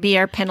of thing. Going to be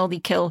our penalty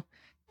kill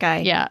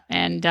guy. Yeah,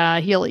 and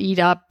he'll eat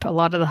up a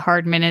lot of the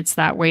hard minutes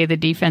that way, the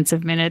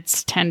defensive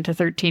minutes, 10 to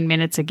 13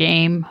 minutes a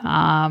game.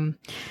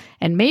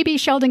 And maybe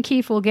Sheldon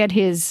Keefe will get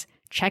his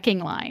checking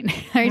line.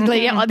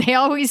 They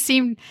always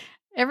seem,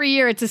 every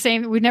year it's the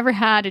same. We've never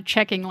had a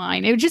checking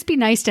line. It would just be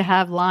nice to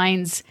have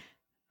lines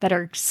that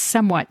are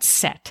somewhat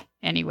set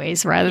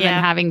anyways, rather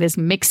than having this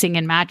mixing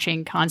and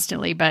matching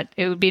constantly. But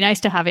it would be nice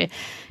to have a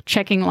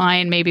checking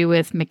line maybe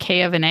with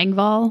Mikheyev and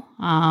Engvall,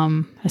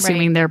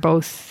 assuming they're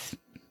both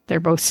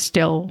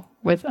still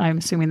with, I'm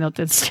assuming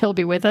they'll still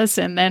be with us.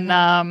 And then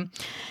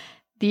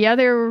the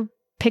other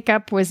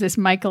pickup was this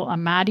Michael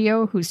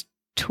Amadio, who's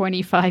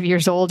 25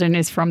 years old and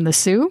is from the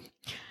Sioux.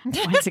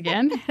 Once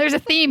again, there's a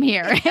theme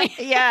here.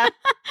 Yeah.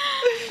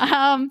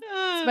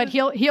 But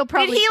he'll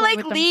probably Did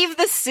he leave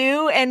the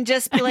Sioux and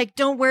just be like,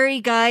 "Don't worry,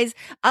 guys,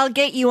 I'll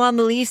get you on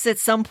the Leafs at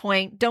some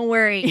point. Don't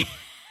worry."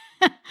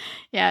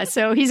 Yeah,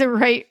 so he's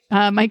Michael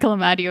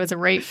Amadio is a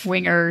right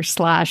winger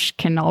 /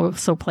 can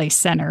also play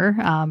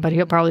center, but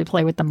he'll probably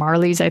play with the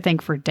Marlies, I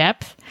think, for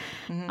depth.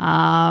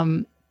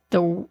 Mm-hmm.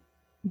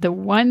 The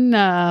one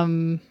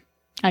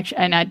actually,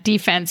 and at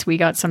defense we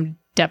got some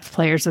depth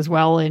players as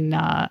well in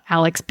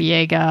Alex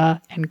Biega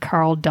and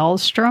Carl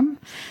Dahlstrom,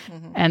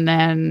 and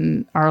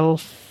then our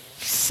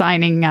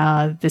signing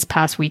this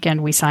past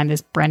weekend we signed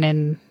this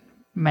Brennan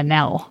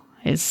Manel.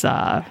 He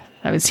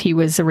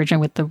was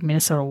originally with the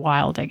Minnesota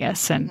Wild, I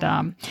guess.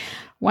 And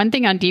one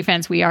thing on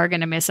defense we are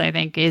going to miss, I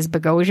think, is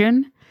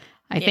Bogosian.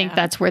 I think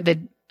that's where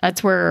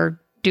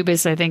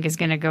Dubas, I think, is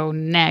going to go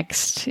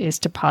next, is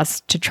to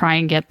try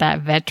and get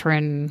that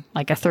veteran,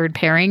 like a third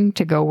pairing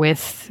to go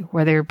with,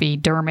 whether it be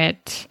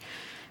Dermott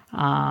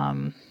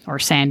or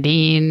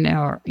Sandin,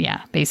 or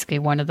basically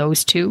one of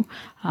those two.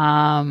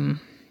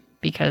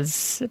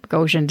 Because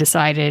Bogosian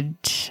decided,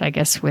 I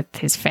guess with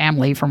his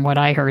family, from what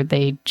I heard,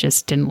 they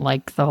just didn't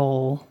like the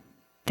whole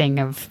thing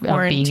of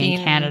being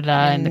in Canada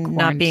and the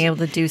not being able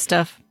to do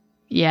stuff.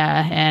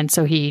 Yeah, and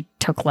so he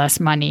took less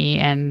money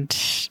and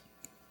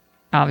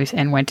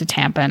went to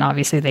Tampa, and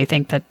obviously they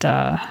think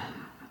that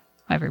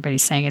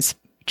everybody's saying it's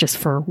just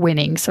for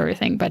winning sort of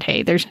thing. But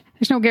hey, there's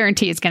no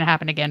guarantee it's going to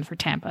happen again for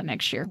Tampa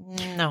next year.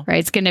 No, right?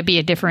 It's going to be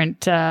a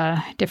different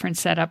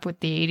setup with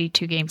the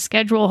 82 game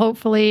schedule,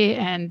 hopefully,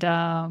 and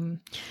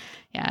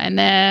and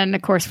then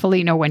of course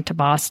Foligno went to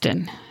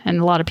Boston, and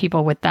a lot of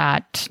people with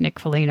that Nick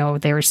Foligno,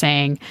 they were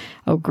saying,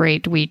 "Oh,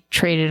 great, we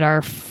traded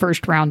our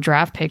first round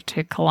draft pick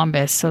to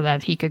Columbus so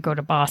that he could go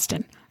to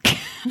Boston."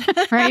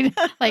 Right?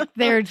 Like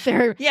they're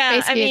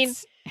yeah. I mean,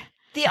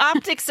 the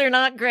optics are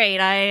not great.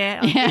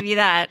 I'll give you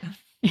that.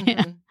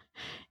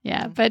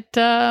 Yeah, but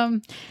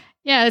there's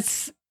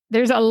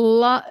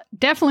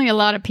definitely a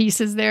lot of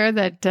pieces there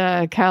that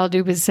Kyle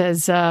Dubas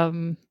has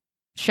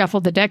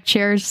shuffled the deck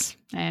chairs,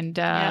 and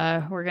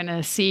we're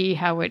gonna see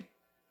how it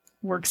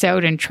works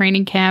out in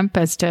training camp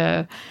as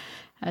to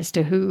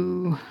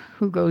who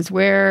goes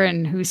where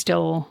and who's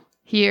still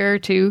here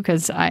too,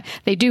 because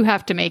they do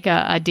have to make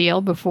a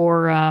deal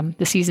before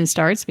the season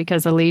starts,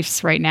 because the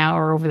Leafs right now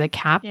are over the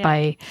cap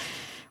by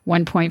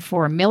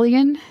 1.4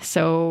 million.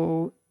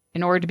 So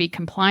in order to be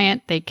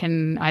compliant, they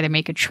can either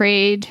make a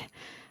trade,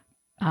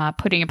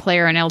 putting a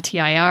player on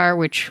LTIR,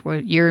 which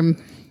you're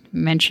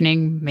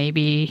mentioning,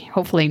 maybe,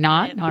 hopefully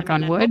not, knock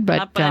on wood,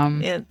 but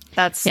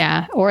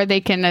or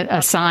they can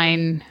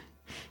assign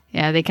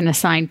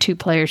 2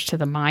 players to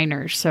the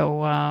minors.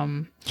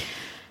 So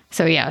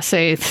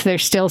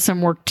there's still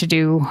some work to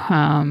do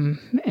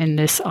in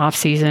this off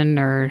season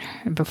or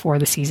before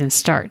the season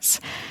starts.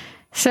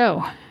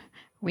 So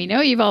we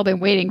know you've all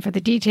been waiting for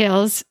the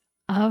details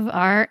of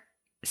our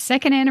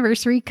second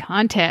anniversary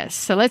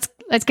contest. So let's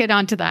get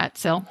on to that.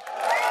 So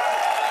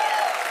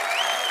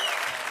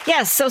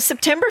yes, so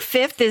September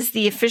 5th is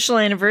the official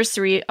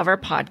anniversary of our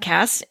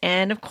podcast.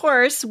 And of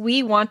course,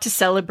 we want to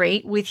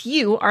celebrate with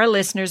you, our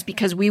listeners,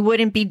 because we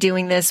wouldn't be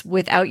doing this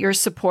without your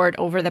support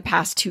over the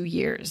past 2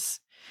 years.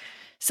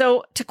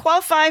 So to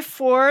qualify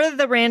for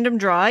the random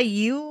draw,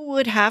 you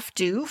would have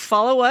to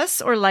follow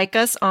us or like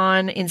us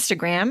on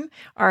Instagram.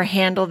 Our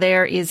handle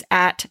there is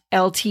at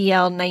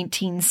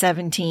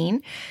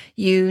LTL1917.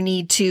 You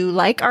need to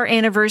like our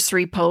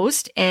anniversary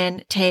post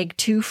and tag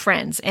 2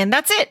 friends. And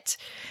that's it.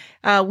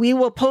 We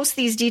will post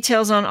these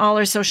details on all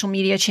our social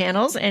media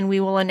channels, and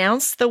we will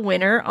announce the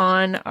winner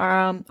on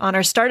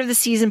our start of the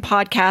season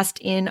podcast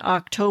in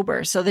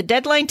October. So the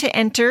deadline to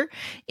enter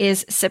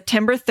is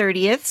September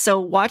 30th. So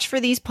watch for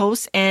these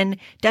posts and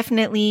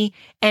definitely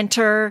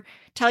enter.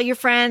 Tell your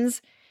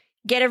friends,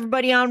 get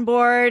everybody on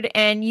board,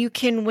 and you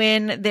can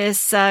win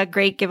this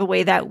great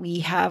giveaway that we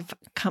have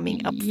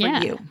coming up for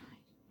you.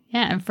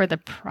 Yeah, and for the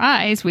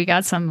prize, we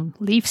got some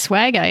Leaf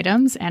swag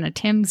items and a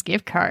Tim's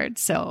gift card.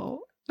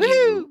 So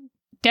you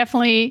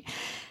definitely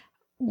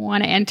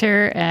want to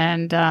enter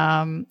and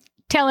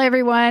tell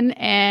everyone,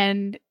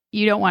 and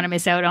you don't want to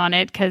miss out on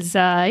it because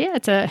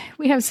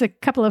we have a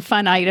couple of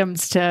fun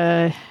items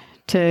to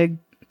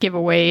give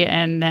away,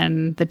 and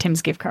then the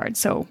Tim's gift card.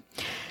 So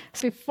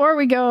before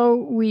we go,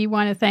 we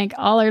want to thank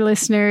all our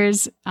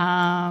listeners.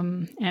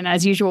 And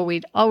as usual,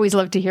 we'd always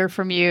love to hear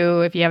from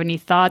you. If you have any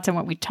thoughts on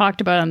what we talked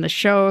about on the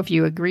show, if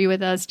you agree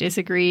with us,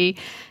 disagree,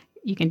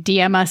 you can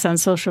DM us on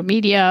social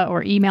media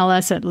or email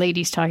us at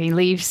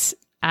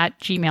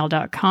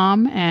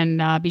ladiestalkingleafs@gmail.com.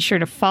 And be sure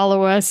to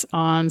follow us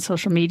on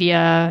social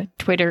media,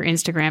 Twitter,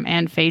 Instagram,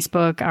 and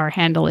Facebook. Our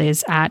handle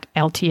is at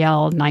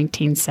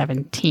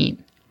LTL1917.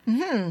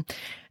 Mm-hmm.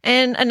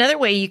 And another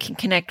way you can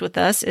connect with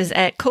us is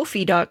at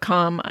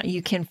Ko-fi.com.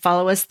 You can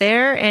follow us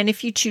there. And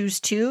if you choose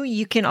to,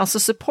 you can also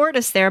support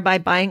us there by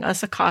buying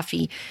us a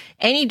coffee.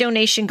 Any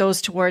donation goes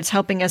towards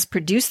helping us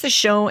produce the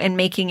show and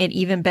making it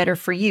even better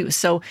for you.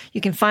 So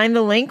you can find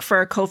the link for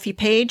our Ko-fi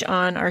page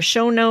on our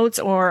show notes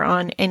or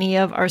on any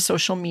of our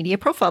social media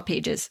profile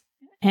pages.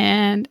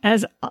 And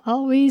as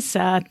always,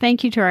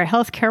 thank you to our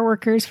healthcare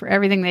workers for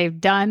everything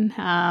they've done.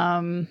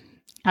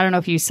 I don't know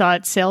if you saw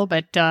it, Sil,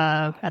 but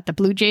at the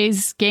Blue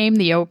Jays game,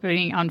 the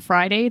opening on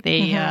Friday,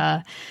 they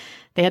had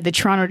the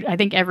Toronto. I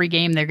think every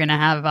game they're going to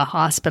have a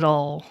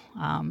hospital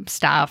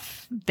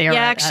staff there. Yeah,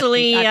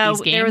 actually,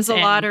 there was a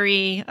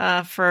lottery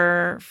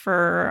for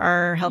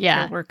our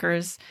healthcare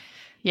workers.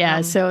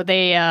 Yeah, so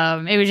they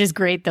it was just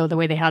great though the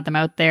way they had them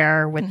out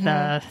there with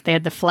they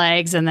had the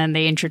flags, and then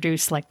they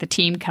introduced like the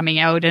team coming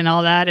out and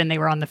all that, and they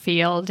were on the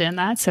field and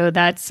that. So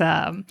that's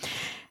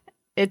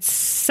it's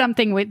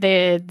something with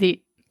the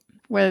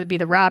whether it be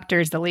the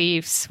Raptors, the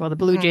Leafs, the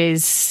Blue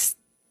Jays,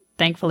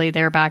 thankfully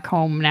they're back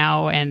home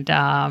now. And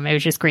it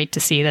was just great to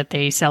see that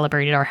they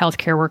celebrated our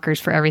healthcare workers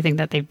for everything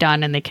that they've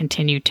done and they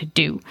continue to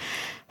do.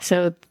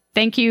 So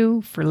thank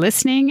you for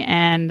listening.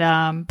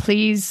 And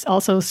please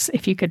also,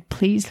 if you could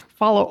please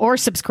follow or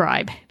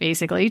subscribe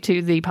basically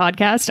to the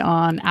podcast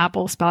on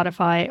Apple,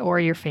 Spotify, or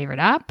your favorite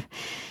app.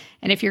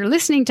 And if you're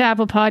listening to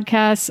Apple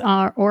Podcasts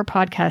or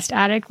Podcast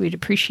Addict, we'd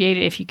appreciate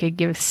it if you could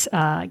give us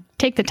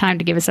take the time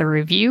to give us a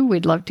review.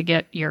 We'd love to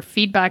get your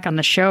feedback on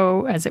the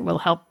show, as it will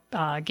help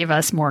give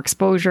us more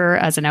exposure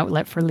as an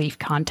outlet for Leaf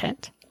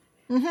content.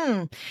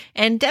 Mm-hmm.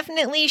 And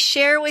definitely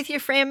share with your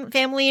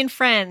family and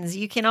friends.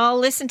 You can all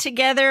listen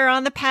together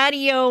on the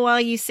patio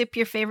while you sip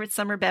your favorite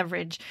summer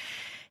beverage.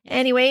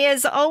 Anyway,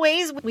 as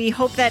always, we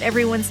hope that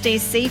everyone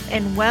stays safe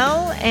and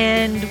well,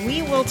 and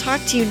we will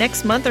talk to you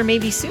next month or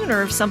maybe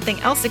sooner if something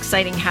else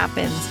exciting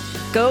happens.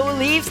 Go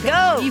Leafs,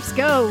 go! Leafs,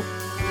 go!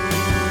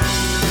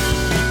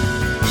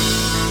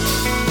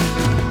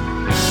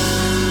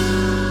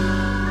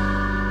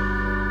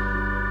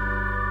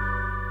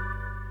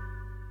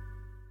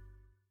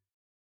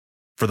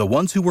 For the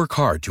ones who work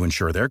hard to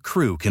ensure their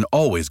crew can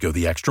always go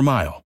the extra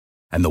mile,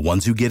 and the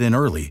ones who get in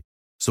early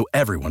so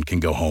everyone can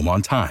go home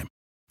on time,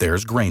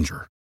 there's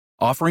Grainger,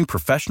 offering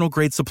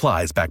professional-grade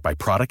supplies backed by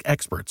product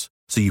experts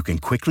so you can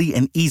quickly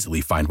and easily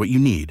find what you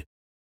need.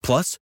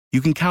 Plus, you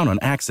can count on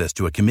access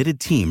to a committed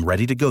team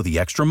ready to go the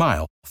extra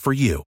mile for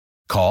you.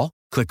 Call,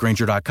 click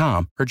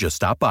Grainger.com, or just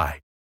stop by.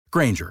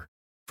 Grainger,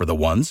 for the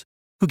ones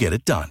who get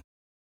it done.